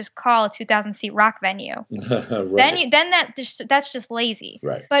 you didn't just call a 2,000-seat rock venue. Right. Then that's just lazy.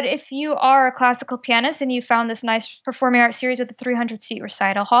 Right. But if you are a classical pianist and you found this nice performing arts series with a 300-seat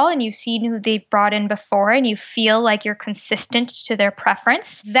recital hall and you've seen who they've brought in before and you feel like you're consistent to their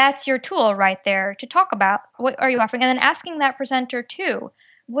preference, that's your tool right there to talk about. What are you offering? And then asking that presenter too,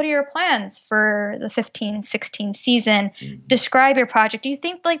 what are your plans for the 15-16 season? Describe your project. Do you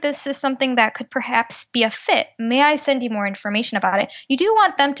think like this is something that could perhaps be a fit? May I send you more information about it? You do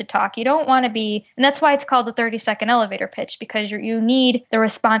want them to talk. You don't want to be, and that's why it's called the 30-second elevator pitch, because you need the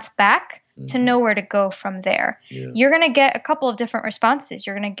response back to know where to go from there. Yeah. You're going to get a couple of different responses.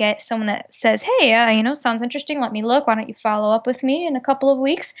 You're going to get someone that says, hey, sounds interesting. Let me look. Why don't you follow up with me in a couple of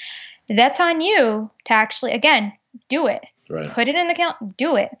weeks? That's on you to actually, again, do it. Right. Put it in the account.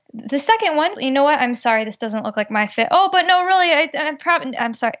 Do it. The second one, you know what? I'm sorry, this doesn't look like my fit. Oh, but no, really,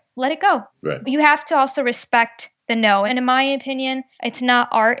 I'm sorry. Let it go. Right. You have to also respect the no. And in my opinion, it's not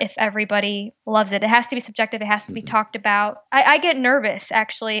art if everybody loves it. It has to be subjective. It has to be talked about. I get nervous,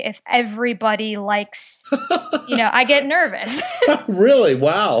 actually, if everybody likes, I get nervous. Really?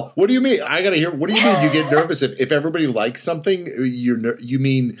 Wow. What do you mean? I got to hear. What do you mean you get nervous if everybody likes something? You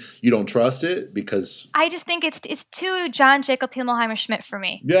mean you don't trust it because? I just think it's too John Jacob Himmelheimer Schmidt for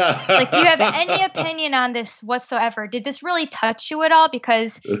me. Yeah. Like, do you have any opinion on this whatsoever? Did this really touch you at all?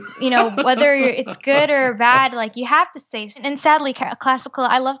 Because, whether it's good or bad, like you have to say, and sadly,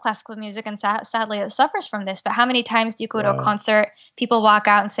 I love classical music and sadly it suffers from this, but how many times do you go to a concert, people walk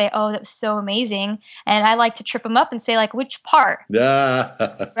out and say, oh, that was so amazing, and I like to trip them up and say, like, which part?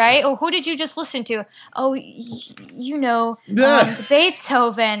 Yeah. Right? Or who did you just listen to? Oh,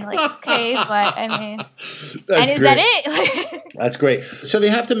 Beethoven. Like, okay, but I mean, That's and is great. that it? That's great. So they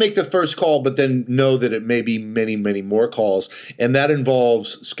have to make the first call, but then know that it may be many, many more calls, and that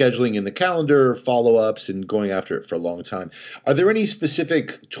involves scheduling in the calendar, follow-ups, and going after it for a long time. Are there any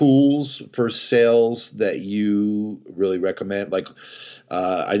specific tools for sales that you really recommend? Like,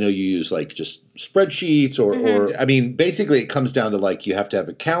 I know you use like just spreadsheets or I mean, basically it comes down to like you have to have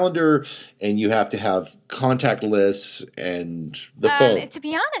a calendar and you have to have contact lists and the phone. To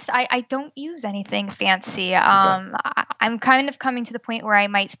be honest, I don't use anything fancy. I'm kind of coming to the point where I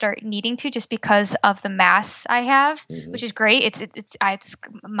might start needing to, just because of the mass I have, which is great. It's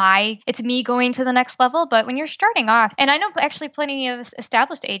me going to the next level. But when you're starting off, and I know actually plenty of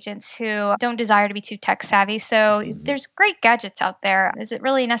established agents who don't desire to be too tech savvy, so there's great gadgets out there. Is it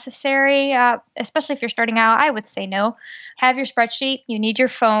really necessary? Especially if you're starting out, I would say no. Have your spreadsheet. You need your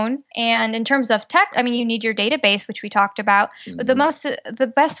phone. And in terms of tech, I mean, you need your database, which we talked about. But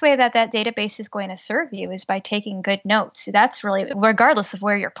the best way that database is going to serve you is by taking good notes. That's really, regardless of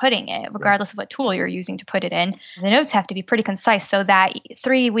where you're putting it, regardless of what tool you're using to put it in, the notes have to be pretty concise so that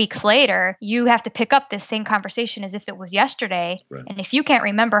 3 weeks later, you have to pick up this same conversation as if it was yesterday. Right. And if you can't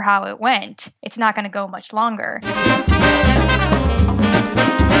remember how it went, it's not going to go much longer.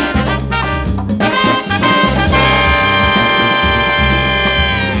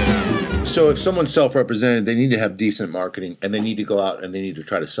 So if someone's self-represented, they need to have decent marketing, and they need to go out and they need to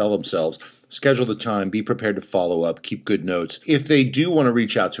try to sell themselves. Schedule the time, be prepared to follow up, keep good notes. If they do want to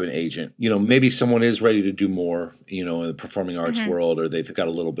reach out to an agent, maybe someone is ready to do more, in the performing arts world, or they've got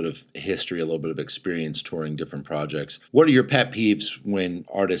a little bit of history, a little bit of experience touring different projects. What are your pet peeves when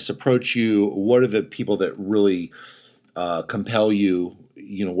artists approach you? What are the people that really compel you?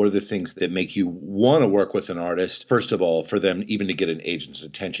 What are the things that make you want to work with an artist? First of all, for them even to get an agent's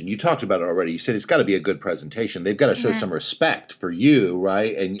attention. You talked about it already. You said it's got to be a good presentation. They've got to show some respect for you,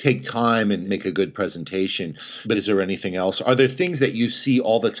 right? And take time and make a good presentation. But is there anything else? Are there things that you see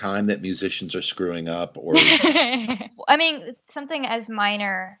all the time that musicians are screwing up? Or I mean, something as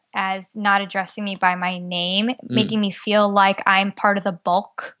minor as not addressing me by my name, making me feel like I'm part of the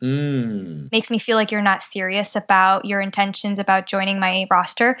bulk. Makes me feel like you're not serious about your intentions about joining my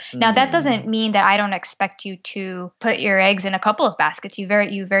roster. Now, that doesn't mean that I don't expect you to put your eggs in a couple of baskets. You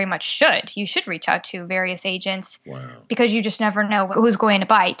very much should. You should reach out to various agents because you just never know who's going to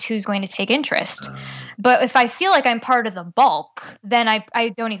bite, who's going to take interest. But if I feel like I'm part of the bulk, then I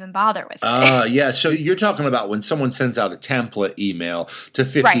don't even bother with it. Yeah. So you're talking about when someone sends out a template email to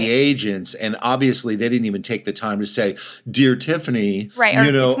 50 agents, and obviously they didn't even take the time to say, "Dear Tiffany," right?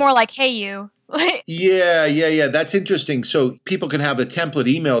 Or it's more like, "Hey, you." Yeah. That's interesting. So people can have a template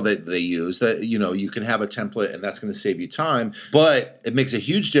email that they use that, you can have a template and that's going to save you time, but it makes a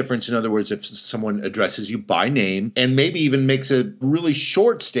huge difference. In other words, if someone addresses you by name and maybe even makes a really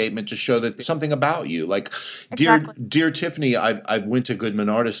short statement to show that something about you, like, Dear Tiffany, I went to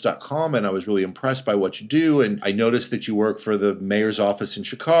goodmanartist.com and I was really impressed by what you do. And I noticed that you work for the mayor's office in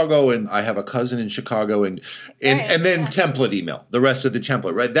Chicago, and I have a cousin in Chicago, and then template email, the rest of the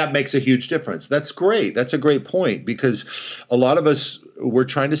template, right? That makes a huge difference. That's great. That's a great point, because a lot of us, we're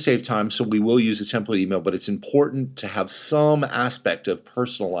trying to save time, so we will use a template email, but it's important to have some aspect of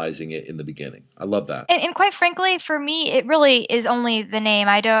personalizing it in the beginning. I love that. And quite frankly, for me, it really is only the name.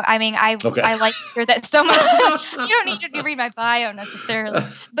 I like to hear that so much. You don't need to read my bio necessarily,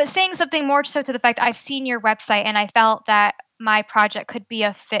 but saying something more so to the fact, I've seen your website and I felt that my project could be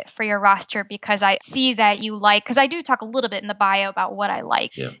a fit for your roster because I see that you like, because I do talk a little bit in the bio about what I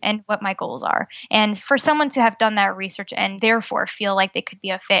like and what my goals are. And for someone to have done that research and therefore feel like they could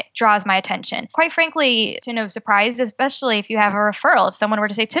be a fit draws my attention. Quite frankly, to no surprise, especially if you have a referral. If someone were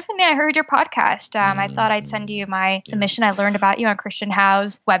to say, "Tiffany, I heard your podcast. I thought I'd send you my submission. I learned about you on Christian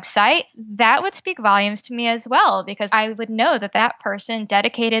Howe's website." That would speak volumes to me as well, because I would know that that person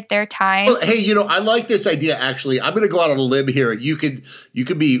dedicated their time. Well, hey, I like this idea, actually. I'm going to go out on a limb here, and we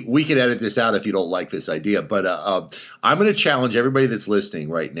could edit this out if you don't like this idea, but I'm going to challenge everybody that's listening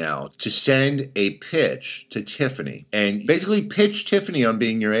right now to send a pitch to Tiffany and basically pitch Tiffany on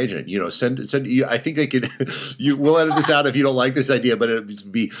being your agent. Send. I think they can. We'll edit this out if you don't like this idea, but it would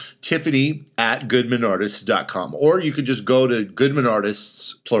be Tiffany@goodmanartists.com, or you could just go to Goodman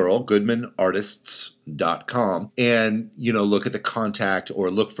Artists, plural, goodmanartists.com, and look at the contact or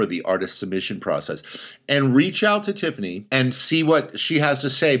look for the artist submission process and reach out to Tiffany and see what she has to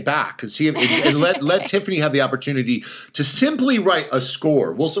say back, and see and let Tiffany have the opportunity to simply write a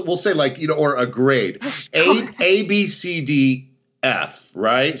score. We'll say, like, or a grade, A, B, C, D, F,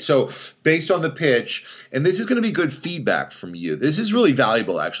 right? So based on the pitch, and this is going to be good feedback from you. This is really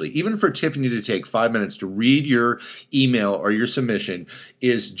valuable, actually. Even for Tiffany to take 5 minutes to read your email or your submission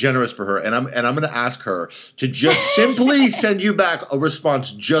is generous for her. And I'm going to ask her to just simply send you back a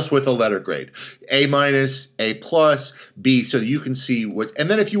response just with a letter grade, A-, A+, B, so that you can see what.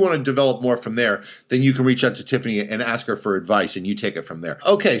 And then if you want to develop more from there, then you can reach out to Tiffany and ask her for advice, and you take it from there.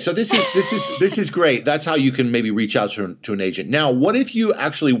 Okay, so this is great. That's how you can maybe reach out to an agent. Now, what if you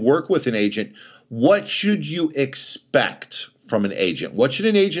actually work with an agent? What should you expect from an agent? What should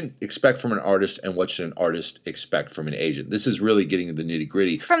an agent expect from an artist, and what should an artist expect from an agent? This is really getting into the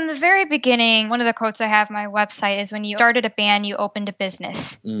nitty-gritty. From the very beginning, one of the quotes I have on my website is, when you started a band, you opened a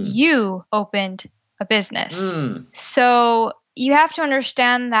business. You opened a business. So you have to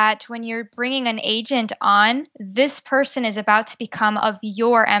understand that when you're bringing an agent on, this person is about to become of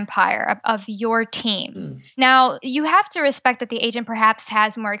your empire, of your team. Now, you have to respect that the agent perhaps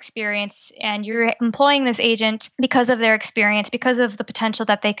has more experience, and you're employing this agent because of their experience, because of the potential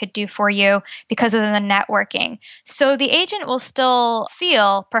that they could do for you, because of the networking. So the agent will still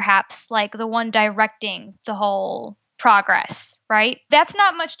feel perhaps like the one directing the whole progress, right? That's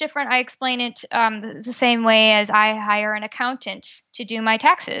not much different. I explain it the same way as I hire an accountant to do my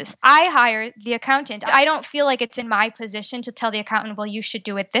taxes. I hire the accountant. I don't feel like it's in my position to tell the accountant, well, you should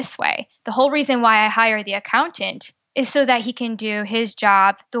do it this way. The whole reason why I hire the accountant is so that he can do his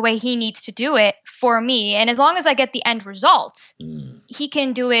job the way he needs to do it for me. And as long as I get the end result, he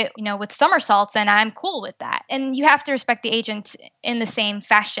can do it, with somersaults, and I'm cool with that. And you have to respect the agent in the same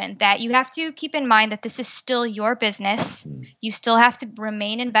fashion, that you have to keep in mind that this is still your business. You still have to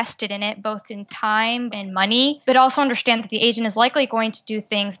remain invested in it, both in time and money, but also understand that the agent is likely going to do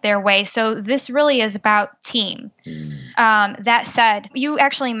things their way. So this really is about team. That said, you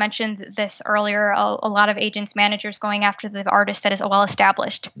actually mentioned this earlier, a lot of agents, managers going after the artist that is well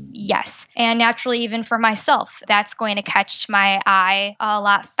established. Yes. And naturally, even for myself, that's going to catch my eye a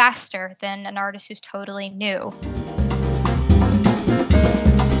lot faster than an artist who's totally new.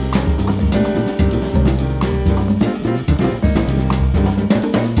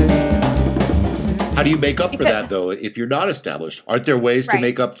 How do you make up for that, though, if you're not established? Aren't there ways to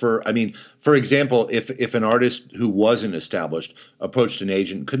make up for, I mean, for example, if an artist who wasn't established approached an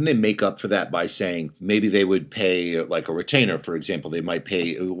agent, couldn't they make up for that by saying maybe they would pay like a retainer, for example? They might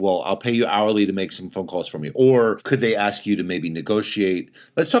pay, well, I'll pay you hourly to make some phone calls for me. Or could they ask you to maybe negotiate?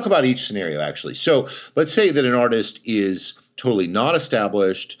 Let's talk about each scenario, actually. So let's say that an artist is totally not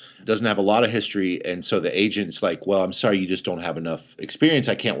established, doesn't have a lot of history, and so the agent's like, well, I'm sorry, you just don't have enough experience.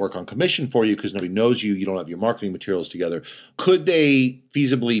 I can't work on commission for you because nobody knows you. You don't have your marketing materials together. Could they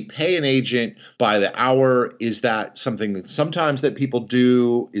feasibly pay an agent by the hour? Is that something that sometimes that people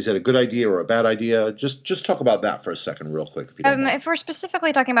do? Is that a good idea or a bad idea? Just talk about that for a second real quick. If we're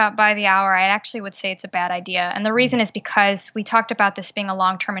specifically talking about by the hour, I actually would say it's a bad idea. And the reason is because we talked about this being a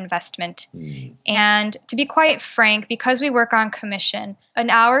long-term investment. And to be quite frank, because we work on commission, an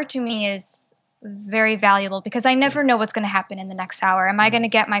hour to me is very valuable because I never know what's going to happen in the next hour. Am I going to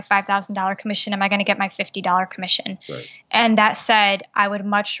get my $5,000 commission? Am I going to get my $50 commission? Right. And that said, I would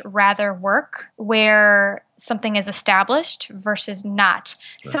much rather work where something is established versus not.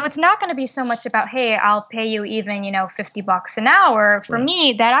 Right. So it's not going to be so much about, hey, I'll pay you even, $50 an hour. For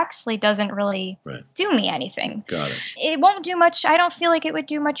me, that actually doesn't really do me anything. Got it. It won't do much. I don't feel like it would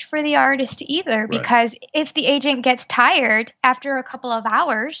do much for the artist either, because if the agent gets tired after a couple of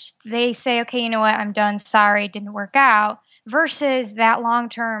hours, they say, okay, you know what, I'm done. Sorry, it didn't work out. Versus that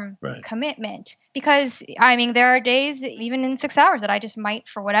long-term commitment. Because, I mean, there are days, even in 6 hours, that I just might,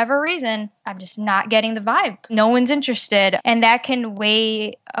 for whatever reason, I'm just not getting the vibe. No one's interested. And that can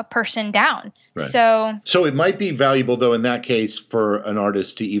weigh a person down. Right. So it might be valuable, though, in that case, for an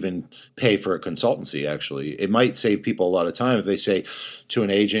artist to even pay for a consultancy, actually. It might save people a lot of time if they say to an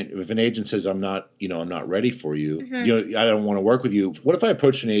agent, if an agent says, I'm not ready for you, I don't want to work with you. What if I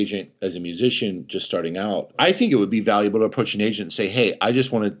approach an agent as a musician just starting out? I think it would be valuable to approach an agent and say, hey, I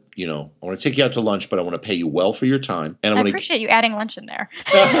just want to, I want to take you out to lunch, but I want to pay you well for your time. And I appreciate you adding lunch in there.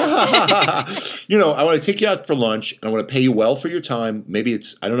 I want to take you out for lunch, and I want to pay you well for your time. Maybe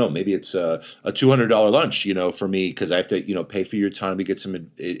it's, I don't know, maybe it's a $200 lunch, for me, because I have to, pay for your time to get some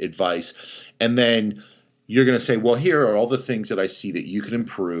advice. And then you're going to say, well, here are all the things that I see that you can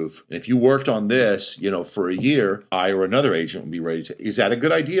improve. And if you worked on this, for a year, I or another agent would be ready to. Is that a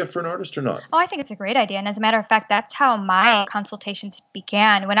good idea for an artist or not? Oh, I think it's a great idea. And as a matter of fact, that's how my consultations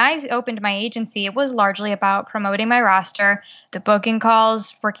began. When I opened my agency, it was largely about promoting my roster, the booking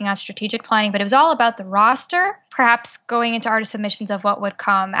calls, working on strategic planning, but it was all about the roster, perhaps going into artist submissions of what would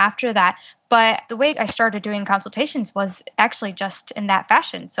come after that. But the way I started doing consultations was actually just in that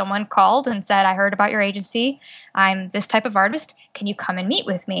fashion. Someone called and said, I heard about your agency. I'm this type of artist. Can you come and meet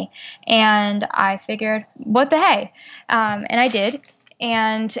with me? And I figured, what the hey? And I did.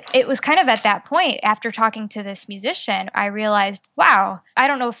 And it was kind of at that point, after talking to this musician, I realized, wow, I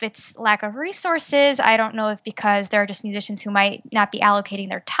don't know if it's lack of resources. I don't know if because there are just musicians who might not be allocating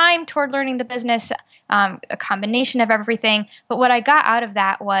their time toward learning the business, a combination of everything. But what I got out of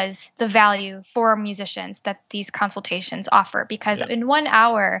that was the value for musicians that these consultations offer. Because in 1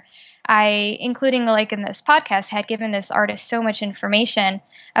 hour, I, including like in this podcast, had given this artist so much information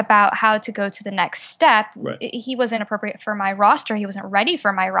about how to go to the next step. Right. He wasn't appropriate for my roster. He wasn't ready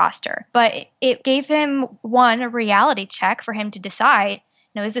for my roster. But it gave him, a reality check for him to decide,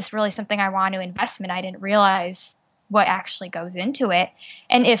 is this really something I want to invest in? I didn't realize what actually goes into it.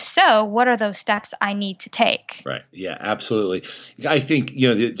 And if so, what are those steps I need to take? Right. Yeah, absolutely. I think,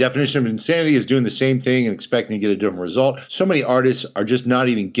 the definition of insanity is doing the same thing and expecting to get a different result. So many artists are just not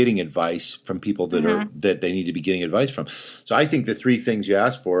even getting advice from people that that they need to be getting advice from. So I think the three things you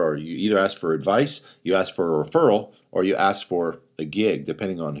ask for are you either ask for advice, you ask for a referral, or you ask for a gig,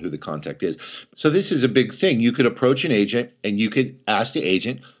 depending on who the contact is. So this is a big thing. You could approach an agent and you could ask the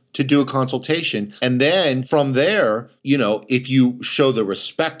agent to do a consultation. And then from there, if you show the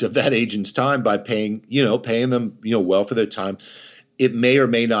respect of that agent's time by paying them, well for their time, it may or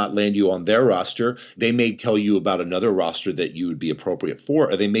may not land you on their roster. They may tell you about another roster that you would be appropriate for,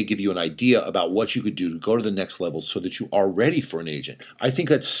 or they may give you an idea about what you could do to go to the next level so that you are ready for an agent. I think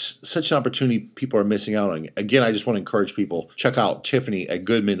that's such an opportunity people are missing out on. Again, I just want to encourage people, check out Tiffany at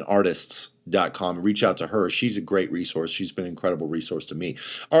GoodmanArtists.com. Reach out to her. She's a great resource. She's been an incredible resource to me.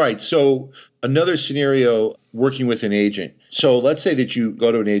 All right, so another scenario, working with an agent. So let's say that you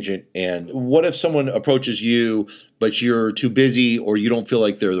go to an agent, and what if someone approaches you, but you're too busy or you don't feel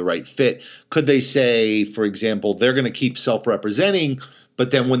like they're the right fit? Could they say, for example, they're going to keep self-representing,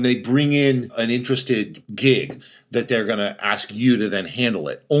 but then when they bring in an interested gig, that they're going to ask you to then handle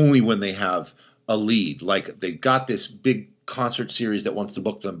it only when they have a lead, like they've got this big concert series that wants to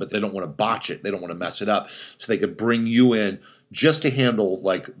book them, but they don't want to botch it. They don't want to mess it up. So they could bring you in just to handle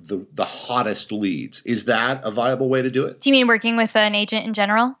like the hottest leads. Is that a viable way to do it? Do you mean working with an agent in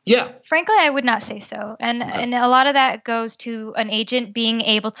general? Yeah. Frankly, I would not say so. And a lot of that goes to an agent being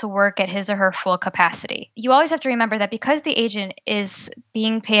able to work at his or her full capacity. You always have to remember that because the agent is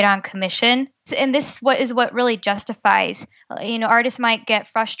being paid on commission, and this is what really justifies, artists might get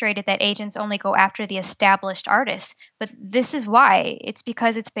frustrated that agents only go after the established artists, but this is why. It's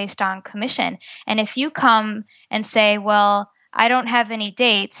because it's based on commission. And if you come and say, well, I don't have any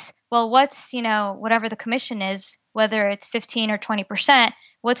dates, well, what's, whatever the commission is, whether it's 15 or 20%,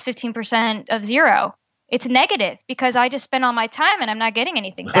 what's 15% of zero? It's negative because I just spent all my time and I'm not getting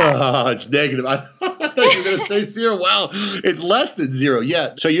anything back. It's negative. I thought you were going to say zero. Wow. It's less than zero.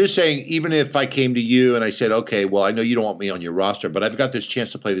 Yeah. So you're saying even if I came to you and I said, okay, well, I know you don't want me on your roster, but I've got this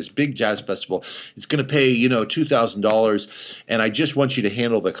chance to play this big jazz festival. It's going to pay, $2,000 and I just want you to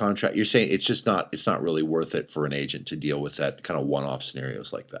handle the contract. You're saying it's not really worth it for an agent to deal with that kind of one-off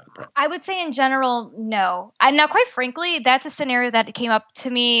scenarios like that. I would say in general, no. Now, quite frankly, that's a scenario that came up to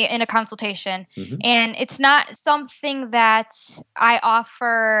me in a consultation. Mm-hmm. And it's not something that I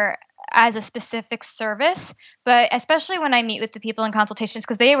offer as a specific service, but especially when I meet with the people in consultations,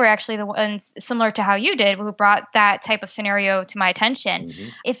 because they were actually the ones similar to how you did, who brought that type of scenario to my attention. Mm-hmm.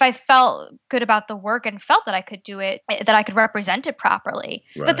 If I felt good about the work and felt that I could do it, that I could represent it properly.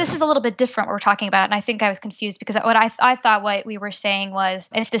 Right. But this is a little bit different what we're talking about, and I think I was confused because what I thought what we were saying was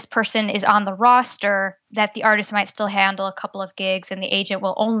if this person is on the roster, that the artist might still handle a couple of gigs and the agent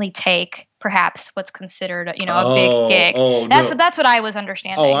will only take perhaps what's considered, a big gig. That's what I was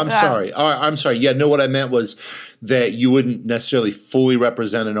understanding. Oh, I'm sorry. I'm sorry. Yeah, no, what I meant was that you wouldn't necessarily fully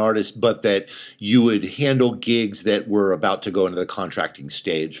represent an artist, but that you would handle gigs that were about to go into the contracting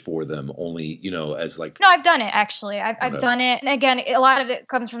stage for them only, as like... No, I've done it, actually. I've done it. And again, a lot of it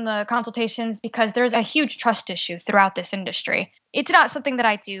comes from the consultations because there's a huge trust issue throughout this industry. It's not something that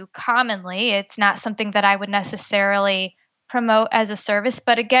I do commonly. It's not something that I would necessarily promote as a service.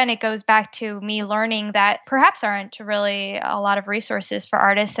 But again, it goes back to me learning that perhaps aren't really a lot of resources for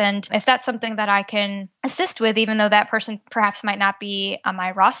artists. And if that's something that I can assist with, even though that person perhaps might not be on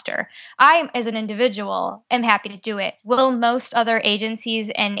my roster, I, as an individual, am happy to do it. Will most other agencies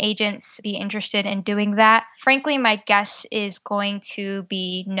and agents be interested in doing that? Frankly, my guess is going to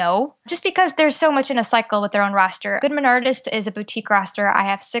be no, just because there's so much in a cycle with their own roster. Goodman Artist is a boutique roster. I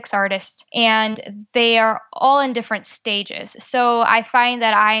have 6 artists, and they are all in different stages. So I find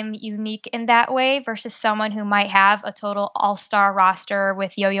that I'm unique in that way versus someone who might have a total all-star roster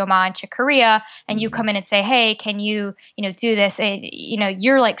with Yo-Yo Ma and Chick Corea, and you come in and say, hey, can you, do this?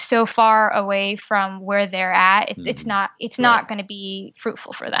 You're like so far away from where they're at. It's not going to be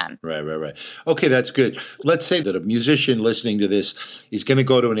fruitful for them. Right. Okay, that's good. Let's say that a musician listening to this is going to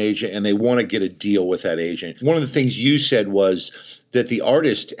go to an agent and they want to get a deal with that agent. One of the things you said was that the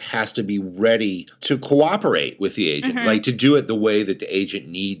artist has to be ready to cooperate with the agent, like to do it the way that the agent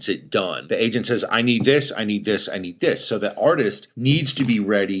needs it done. The agent says, I need this, I need this, I need this. So the artist needs to be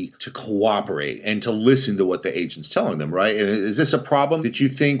ready to cooperate and to listen to what the agent's telling them, right? And is this a problem that you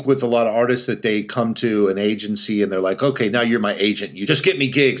think with a lot of artists that they come to an agency and they're like, okay, now you're my agent. You just get me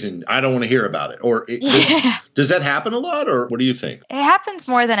gigs and I don't want to hear about it. Or does that happen a lot, or what do you think? It happens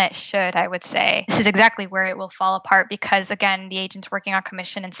more than it should, I would say. This is exactly where it will fall apart because, again, the agent's working on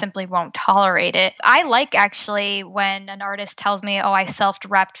commission and simply won't tolerate it. I like actually when an artist tells me, oh, I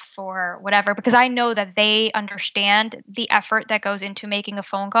self-repped for whatever, because I know that they understand the effort that goes into making a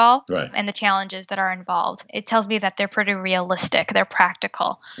phone call and the challenges that are involved. It tells me that they're pretty realistic, they're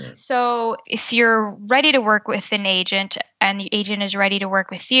practical. Right. So if you're ready to work with an agent and the agent is ready to work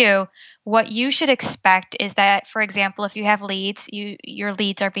with you, what you should expect is that, for example, if you have leads, your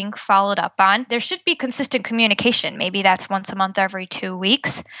leads are being followed up on. There should be consistent communication. Maybe that's once a month, every 2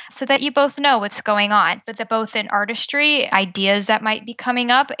 weeks, so that you both know what's going on. But that both in artistry, ideas that might be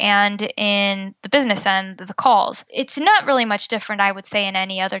coming up, and in the business end, the calls. It's not really much different, I would say, in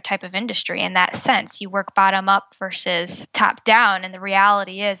any other type of industry in that sense. You work bottom up versus top down, and the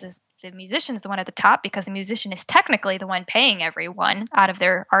reality is the musician is the one at the top because the musician is technically the one paying everyone out of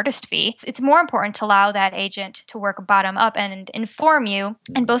their artist fee. It's more important to allow that agent to work bottom up and inform you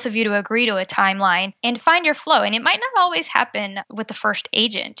and both of you to agree to a timeline and find your flow. And it might not always happen with the first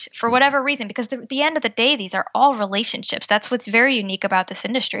agent for whatever reason, because at the end of the day, these are all relationships. That's what's very unique about this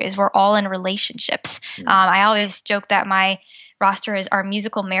industry is we're all in relationships. I always joke that my roster is our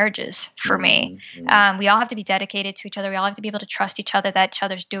musical marriages for me. We all have to be dedicated to each other. We all have to be able to trust each other that each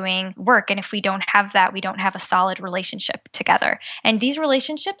other's doing work. And if we don't have that, we don't have a solid relationship together. And these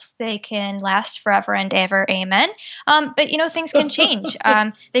relationships, they can last forever and ever. Amen. But things can change.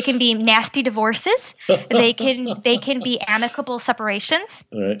 They can be nasty divorces. They can be amicable separations.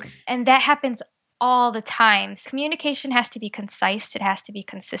 Right. And that happens all the time. Communication has to be concise. It has to be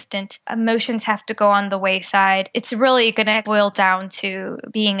consistent. Emotions have to go on the wayside. It's really going to boil down to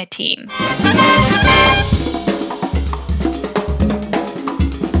being a team.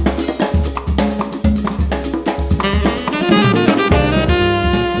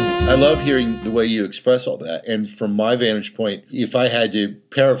 I love hearing the way you express all that. And from my vantage point, if I had to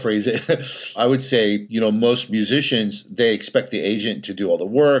paraphrase it, I would say, most musicians, they expect the agent to do all the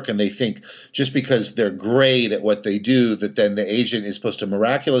work, and they think just because they're great at what they do, that then the agent is supposed to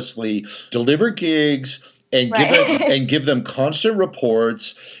miraculously deliver gigs and give them constant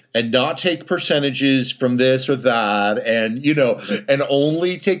reports and not take percentages from this or that, and and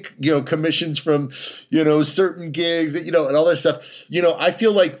only take commissions from certain gigs, and all that stuff. I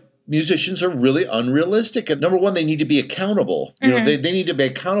feel like musicians are really unrealistic. And number one, they need to be accountable. They need to be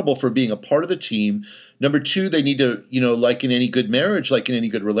accountable for being a part of the team. Number two, they need to, like in any good marriage, like in any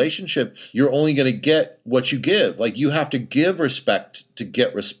good relationship, you're only going to get what you give. Like, you have to give respect to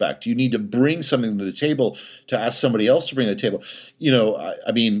get respect. You need to bring something to the table to ask somebody else to bring to the table.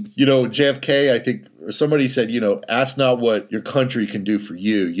 JFK, I think, or somebody said, ask not what your country can do for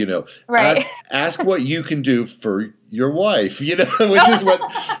you, Right. ask what you can do for your wife,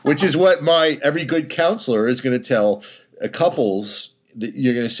 which is what my every good counselor is going to tell couples.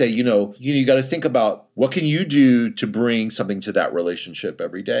 You're going to say, you got to think about what can you do to bring something to that relationship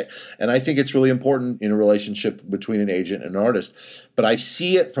every day. And I think it's really important in a relationship between an agent and an artist. But I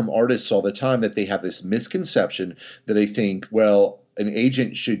see it from artists all the time that they have this misconception that they think, well, an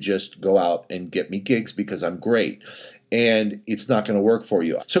agent should just go out and get me gigs because I'm great. And it's not going to work for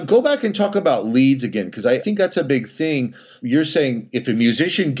you. So go back and talk about leads again, because I think that's a big thing. You're saying if a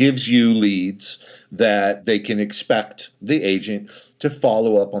musician gives you leads, that they can expect the agent to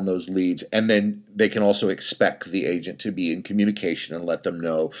follow up on those leads. And then they can also expect the agent to be in communication and let them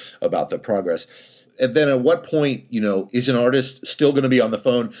know about the progress. And then at what point, is an artist still going to be on the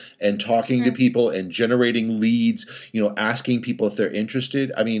phone and talking to people and generating leads, asking people if they're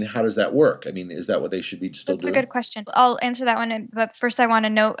interested? I mean, how does that work? I mean, is that what they should be still doing? That's a good question. I'll answer that one. But first, I want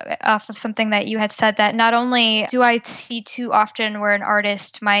to note off of something that you had said, that not only do I see too often where an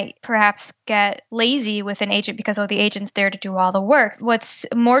artist might perhaps get lazy with an agent because, the agent's there to do all the work. What's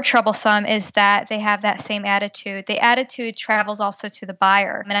more troublesome is that they have that same attitude. The attitude travels also to the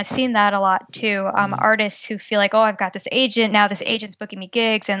buyer. And I've seen that a lot too. Artists who feel like, I've got this agent, now this agent's booking me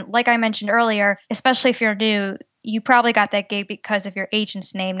gigs. And like I mentioned earlier, especially if you're new, you probably got that gig because of your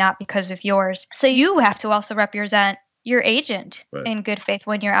agent's name, not because of yours. So you have to also represent your agent in good faith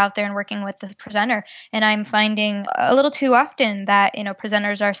when you're out there and working with the presenter. And I'm finding a little too often that,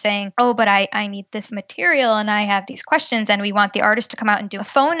 presenters are saying, but I need this material and I have these questions, and we want the artist to come out and do a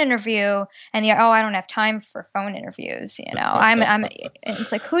phone interview, and I don't have time for phone interviews. And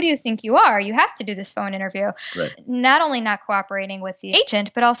it's like, who do you think you are? You have to do this phone interview. Right. Not only not cooperating with the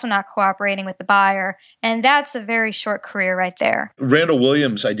agent, but also not cooperating with the buyer. And that's a very short career right there. Randall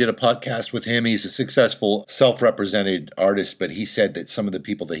Williams, I did a podcast with him. He's a successful self-represented artist, but he said that some of the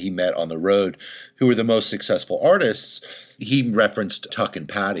people that he met on the road who were the most successful artists, he referenced Tuck and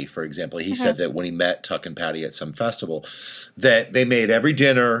Patty, for example. He said that when he met Tuck and Patty at some festival, that they made every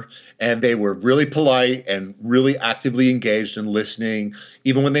dinner and they were really polite and really actively engaged and listening,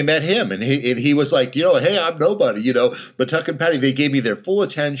 even when they met him. And he was like, hey, I'm nobody, But Tuck and Patty, they gave me their full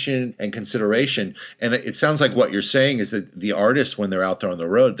attention and consideration. And it sounds like what you're saying is that the artists, when they're out there on the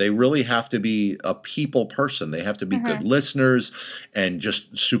road, they really have to be a people person. They have to be good listeners and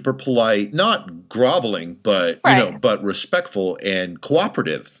just super polite, not groveling, but but respectful and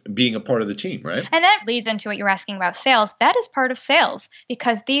cooperative, being a part of the team, right? And that leads into what you're asking about sales. That is part of sales,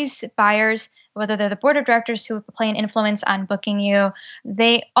 because these buyers, whether they're the board of directors who play an influence on booking you,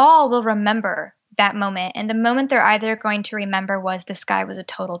 they all will remember that moment. And the moment they're either going to remember was, this guy was a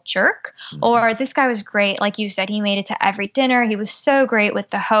total jerk, or this guy was great. Like you said, he made it to every dinner. He was so great with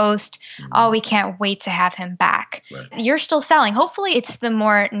the host. We can't wait to have him back. Right. You're still selling. Hopefully it's the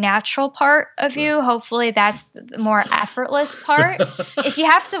more natural part of you. Hopefully that's the more effortless part. If you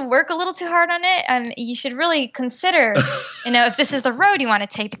have to work a little too hard on it, you should really consider, if this is the road you want to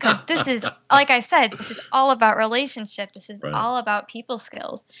take, because this is, like I said, this is all about relationship. This is all about people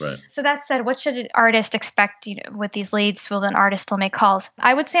skills. Right. So that said, what should should artists expect, with these leads, will an artist still make calls?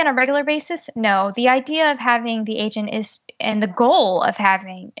 I would say on a regular basis, no. The idea of having the agent and the goal of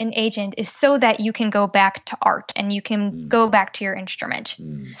having an agent is so that you can go back to art and you can go back to your instrument.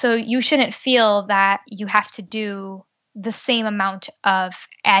 So you shouldn't feel that you have to do the same amount of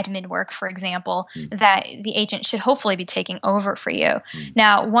admin work, for example, that the agent should hopefully be taking over for you.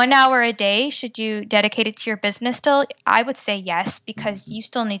 Now, 1 hour a day, should you dedicate it to your business still? I would say yes, because you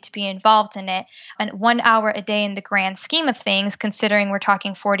still need to be involved in it. And 1 hour a day in the grand scheme of things, considering we're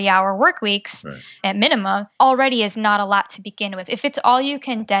talking 40-hour work weeks at minimum, already is not a lot to begin with. If it's all you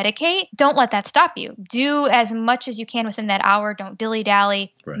can dedicate, don't let that stop you. Do as much as you can within that hour. Don't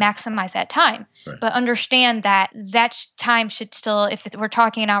dilly-dally. Maximize that time. But understand that time should still, we're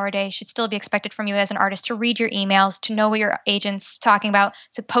talking an hour a day, should still be expected from you as an artist to read your emails, to know what your agent's talking about,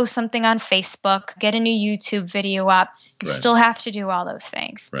 to post something on Facebook, get a new YouTube video up. You still have to do all those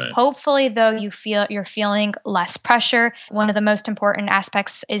things. Hopefully, though, you're feeling less pressure. One of the most important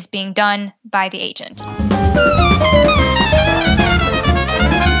aspects is being done by the agent.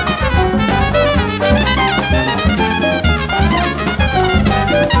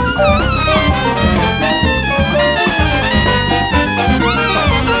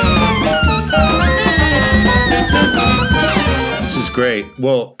 Great.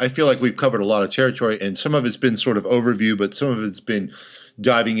 Well, I feel like we've covered a lot of territory, and some of it's been sort of overview, but some of it's been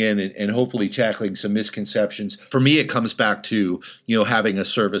diving in and hopefully tackling some misconceptions. For me, it comes back to, having a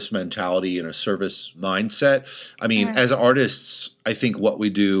service mentality and a service mindset. I mean, as artists, I think what we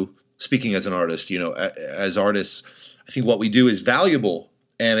do, speaking as an artist, as artists, I think what we do is valuable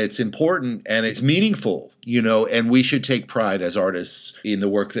and it's important and it's meaningful, and we should take pride as artists in the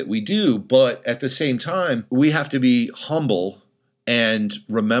work that we do. But at the same time, we have to be humble and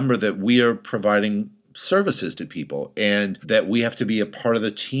remember that we are providing services to people and that we have to be a part of the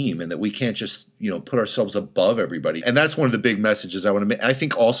team and that we can't just, put ourselves above everybody. And that's one of the big messages I want to make. I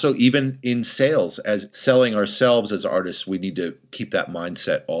think also even in sales, as selling ourselves as artists, we need to keep that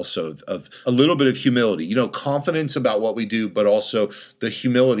mindset also of a little bit of humility, confidence about what we do, but also the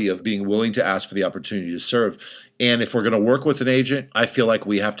humility of being willing to ask for the opportunity to serve. And if we're going to work with an agent, I feel like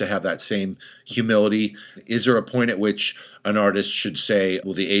we have to have that same humility. Is there a point at which an artist should say,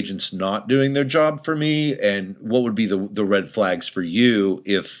 well, the agent's not doing their job for me? And what would be the red flags for you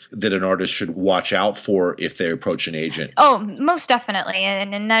that an artist should watch out for if they approach an agent? Oh, most definitely.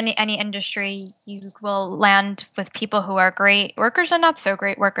 And in any industry, you will land with people who are great workers and not so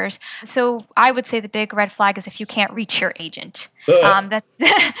great workers. So I would say the big red flag is if you can't reach your agent.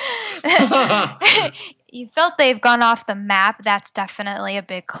 You felt they've gone off the map, that's definitely a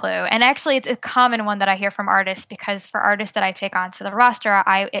big clue. And actually, it's a common one that I hear from artists, because for artists that I take onto the roster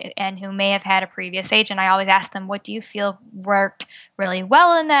and who may have had a previous agent, I always ask them, what do you feel worked really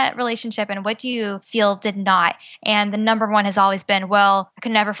well in that relationship and what do you feel did not? And the number one has always been, well, I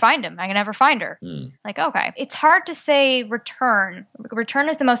could never find him. I can never find her. Like, okay. It's hard to say return. Return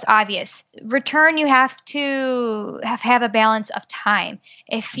is the most obvious. Return, you have to have a balance of time.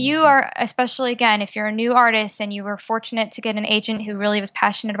 If you are, especially again, if you're a new artist and you were fortunate to get an agent who really was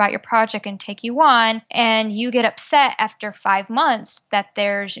passionate about your project and take you on, and you get upset after 5 months that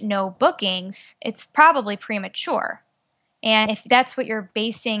there's no bookings, it's probably premature. And if that's what you're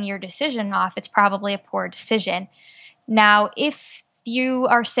basing your decision off, it's probably a poor decision. Now, if you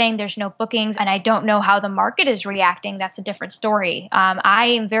are saying there's no bookings and I don't know how the market is reacting, that's a different story. I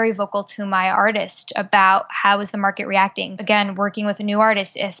am very vocal to my artist about how is the market reacting. Again, working with a new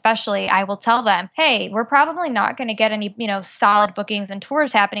artist especially, I will tell them, hey, we're probably not going to get any solid bookings and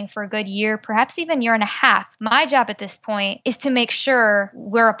tours happening for a good year, perhaps even year and a half. My job at this point is to make sure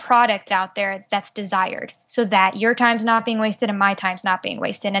we're a product out there that's desired so that your time's not being wasted and my time's not being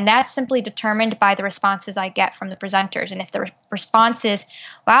wasted. And that's simply determined by the responses I get from the presenters. And if the response is,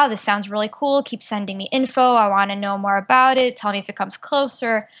 wow, this sounds really cool, keep sending me info, I want to know more about it, tell me if it comes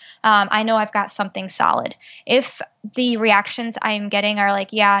closer, I know I've got something solid. If the reactions I'm getting are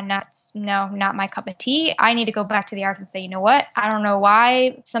like, yeah, not my cup of tea, I need to go back to the artist and say, you know what, I don't know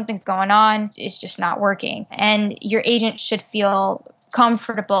why, something's going on, it's just not working. And your agent should feel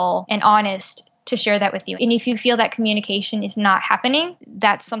comfortable and honest to share that with you. And if you feel that communication is not happening,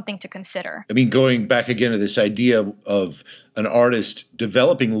 that's something to consider. I mean, going back again to this idea of an artist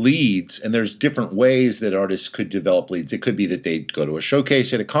developing leads, and there's different ways that artists could develop leads. It could be that they go to a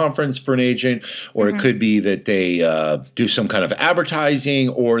showcase at a conference for an agent, or it could be that they do some kind of advertising,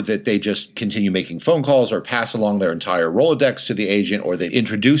 or that they just continue making phone calls or pass along their entire Rolodex to the agent, or they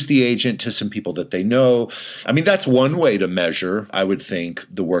introduce the agent to some people that they know. I mean, that's one way to measure, I would think,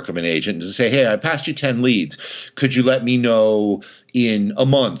 the work of an agent, is to say, hey, I passed you 10 leads. Could you let me know in a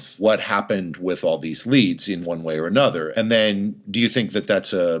month what happened with all these leads in one way or another. And then do you think that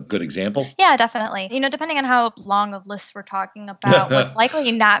that's a good example? Yeah, definitely. Depending on how long of lists we're talking about, what's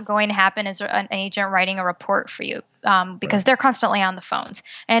likely not going to happen is an agent writing a report for you. Because they're constantly on the phones.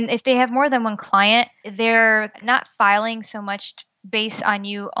 And if they have more than one client, they're not filing so much based on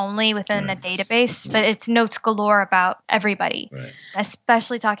you only within a database, but it's notes galore about everybody,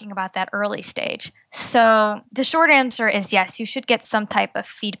 especially talking about that early stage. So the short answer is yes, you should get some type of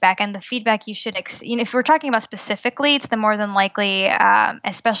feedback, and the feedback you should, if we're talking about specific leads, then more than likely,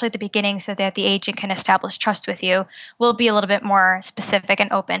 especially at the beginning, so that the agent can establish trust with you, will be a little bit more specific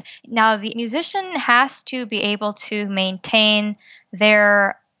and open. Now, the musician has to be able to maintain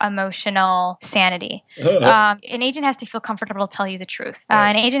their emotional sanity. An agent has to feel comfortable to tell you the truth.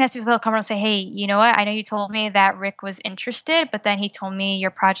 An agent has to feel comfortable to say, hey, you know what? I know you told me that Rick was interested, but then he told me your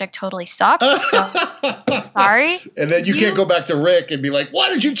project totally sucks. So I'm sorry. And then you can't go back to Rick and be like, why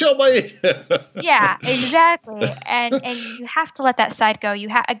did you tell my agent? Yeah, exactly. And you have to let that side go.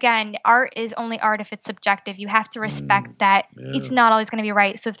 Again, art is only art if it's subjective. You have to respect that it's not always going to be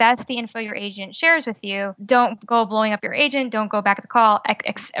right. So if that's the info your agent shares with you, don't go blowing up your agent. Don't go back to the call.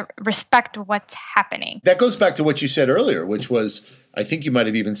 Respect what's happening. That goes back to what you said earlier, which was, I think you might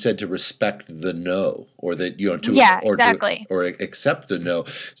have even said to respect the no, or that, or accept the no.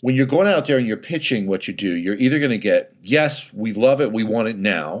 When you're going out there and you're pitching what you do, you're either going to get, yes, we love it, we want it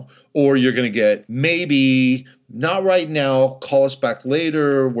now, or you're going to get, maybe, not right now, call us back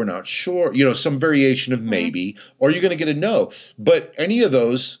later, we're not sure, some variation of maybe, or you're going to get a no. But any of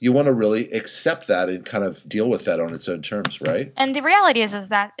those, you want to really accept that and kind of deal with that on its own terms, right? And the reality is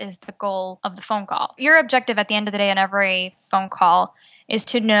that is the goal of the phone call. Your objective at the end of the day on every phone call is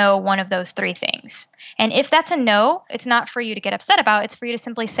to know one of those three things. And if that's a no, it's not for you to get upset about. It's for you to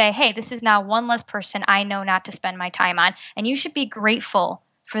simply say, hey, this is now one less person I know not to spend my time on. And you should be grateful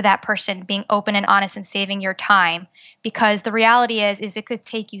for that person being open and honest and saving your time, because the reality is it could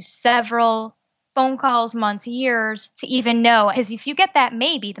take you several phone calls, months, years to even know. Because if you get that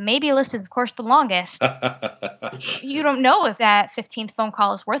maybe, the maybe list is of course the longest. You don't know if that 15th phone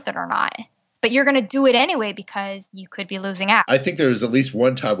call is worth it or not. But you're going to do it anyway because you could be losing out. I think there was at least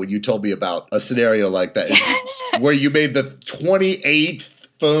one time when you told me about a scenario like that where you made the 28th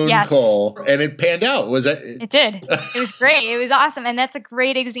phone call and it panned out. Was that? It did. It was great. It was awesome. And that's a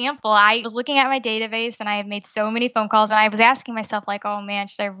great example. I was looking at my database and I have made so many phone calls and I was asking myself like, oh man,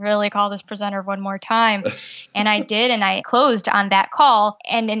 should I really call this presenter one more time? And I did, and I closed on that call,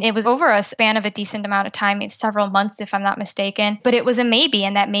 and it was over a span of a decent amount of time, several months if I'm not mistaken. But it was a maybe,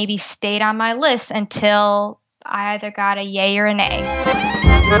 and that maybe stayed on my list until I either got a yay or a nay.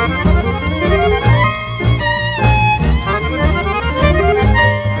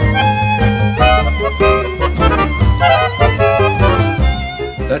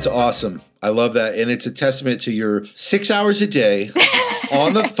 That's awesome. I love that. And it's a testament to your 6 hours a day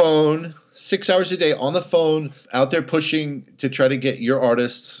on the phone, 6 hours a day on the phone, out there pushing to try to get your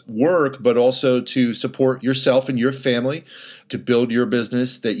artists work, but also to support yourself and your family, to build your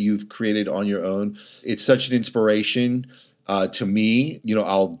business that you've created on your own. It's such an inspiration. To me,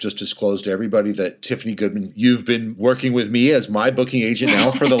 I'll just disclose to everybody that Tiffany Goodman, you've been working with me as my booking agent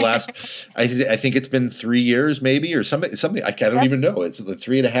now for the last, I think it's been 3 years maybe, or something. I don't even know. It's the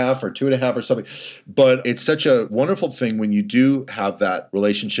 3.5 or 2.5 or something. But it's such a wonderful thing when you do have that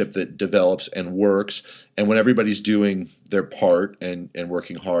relationship that develops and works, and when everybody's doing their part and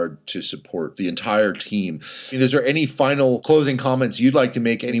working hard to support the entire team. And is there any final closing comments you'd like to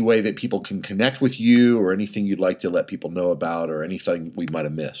make, any way that people can connect with you, or anything you'd like to let people know about, or anything we might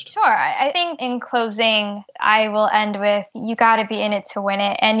have missed? Sure. I think in closing, I will end with, you got to be in it to win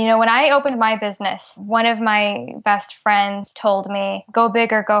it. And, when I opened my business, one of my best friends told me, go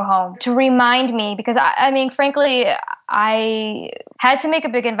big or go home, to remind me, because frankly, I had to make a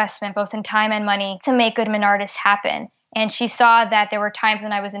big investment both in time and money to make Goodman Artists happen. And she saw that there were times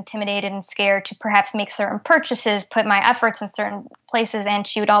when I was intimidated and scared to perhaps make certain purchases, put my efforts in certain places. And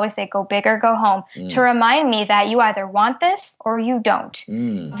she would always say, go big or go home, to remind me that you either want this or you don't.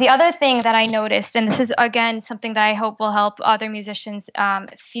 The other thing that I noticed, and this is, again, something that I hope will help other musicians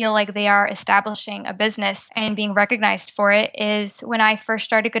feel like they are establishing a business and being recognized for it, is when I first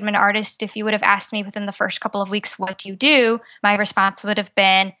started Goodman Artist, if you would have asked me within the first couple of weeks, what do you do? My response would have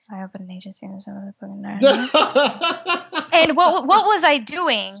been, I opened an agency and and what was I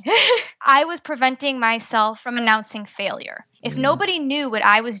doing? I was preventing myself from announcing failure. If nobody knew what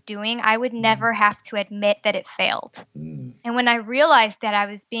I was doing, I would never have to admit that it failed. And when I realized that I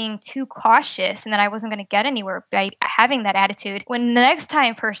was being too cautious and that I wasn't going to get anywhere by having that attitude, when the next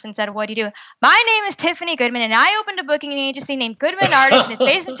time person said, what do you do? My name is Tiffany Goodman, and I opened a booking agency named Goodman Artists, and it's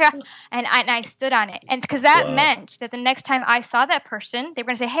based in Toronto. And I stood on it. And because that meant that the next time I saw that person, they were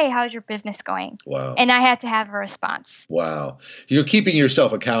going to say, hey, how's your business going? Wow. And I had to have a response. Wow. You're keeping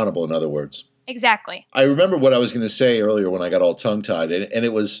yourself accountable, in other words. Exactly. I remember what I was going to say earlier when I got all tongue-tied, and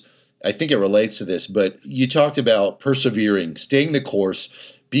it was, I think it relates to this, but you talked about persevering, staying the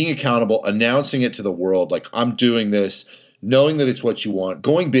course, being accountable, announcing it to the world, like, I'm doing this, knowing that it's what you want,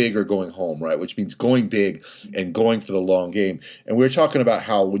 going big or going home, right? Which means going big and going for the long game. And we were talking about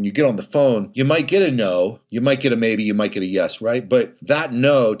how when you get on the phone, you might get a no, you might get a maybe, you might get a yes, right? But that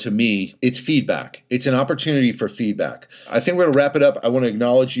no, to me, it's feedback. It's an opportunity for feedback. I think we're going to wrap it up. I want to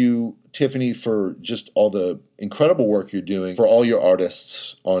acknowledge you, Tiffany, for just all the incredible work you're doing for all your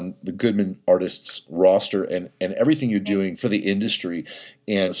artists on the Goodman Artists roster and everything you're doing for the industry.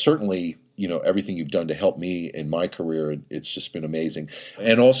 And certainly, you know, everything you've done to help me in my career. It's just been amazing.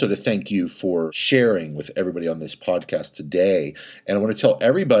 And also to thank you for sharing with everybody on this podcast today. And I want to tell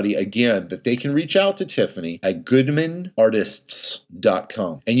everybody again that they can reach out to Tiffany at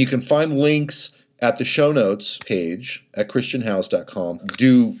goodmanartists.com. And you can find links at the show notes page at christianhouse.com.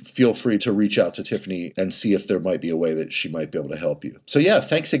 Do feel free to reach out to Tiffany and see if there might be a way that she might be able to help you. So yeah,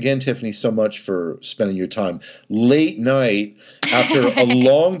 thanks again, Tiffany, so much for spending your time late night after a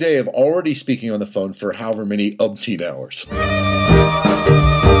long day of already speaking on the phone for however many umpteen hours.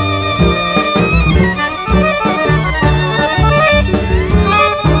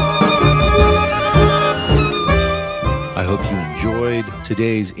 I hope you enjoyed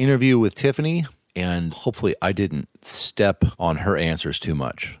today's interview with Tiffany. And hopefully I didn't step on her answers too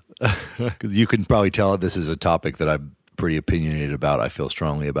much. You can probably tell this is a topic that I'm pretty opinionated about. I feel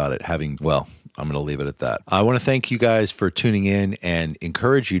strongly about it. I'm going to leave it at that. I want to thank you guys for tuning in and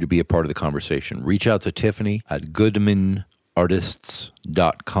encourage you to be a part of the conversation. Reach out to Tiffany at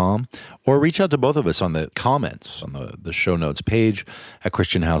goodmanartists.com or reach out to both of us on the comments on the show notes page at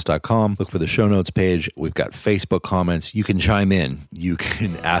christianhouse.com. Look for the show notes page. We've got Facebook comments. You can chime in. You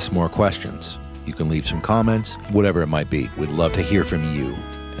can ask more questions. You can leave some comments, whatever it might be. We'd love to hear from you.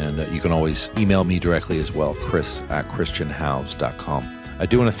 And you can always email me directly as well, chris@christianhouse.com. I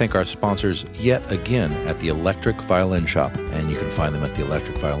do want to thank our sponsors yet again at the Electric Violin Shop. And you can find them at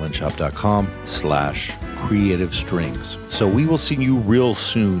theelectricviolinshop.com/creative strings. So we will see you real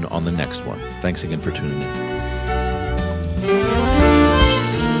soon on the next one. Thanks again for tuning in.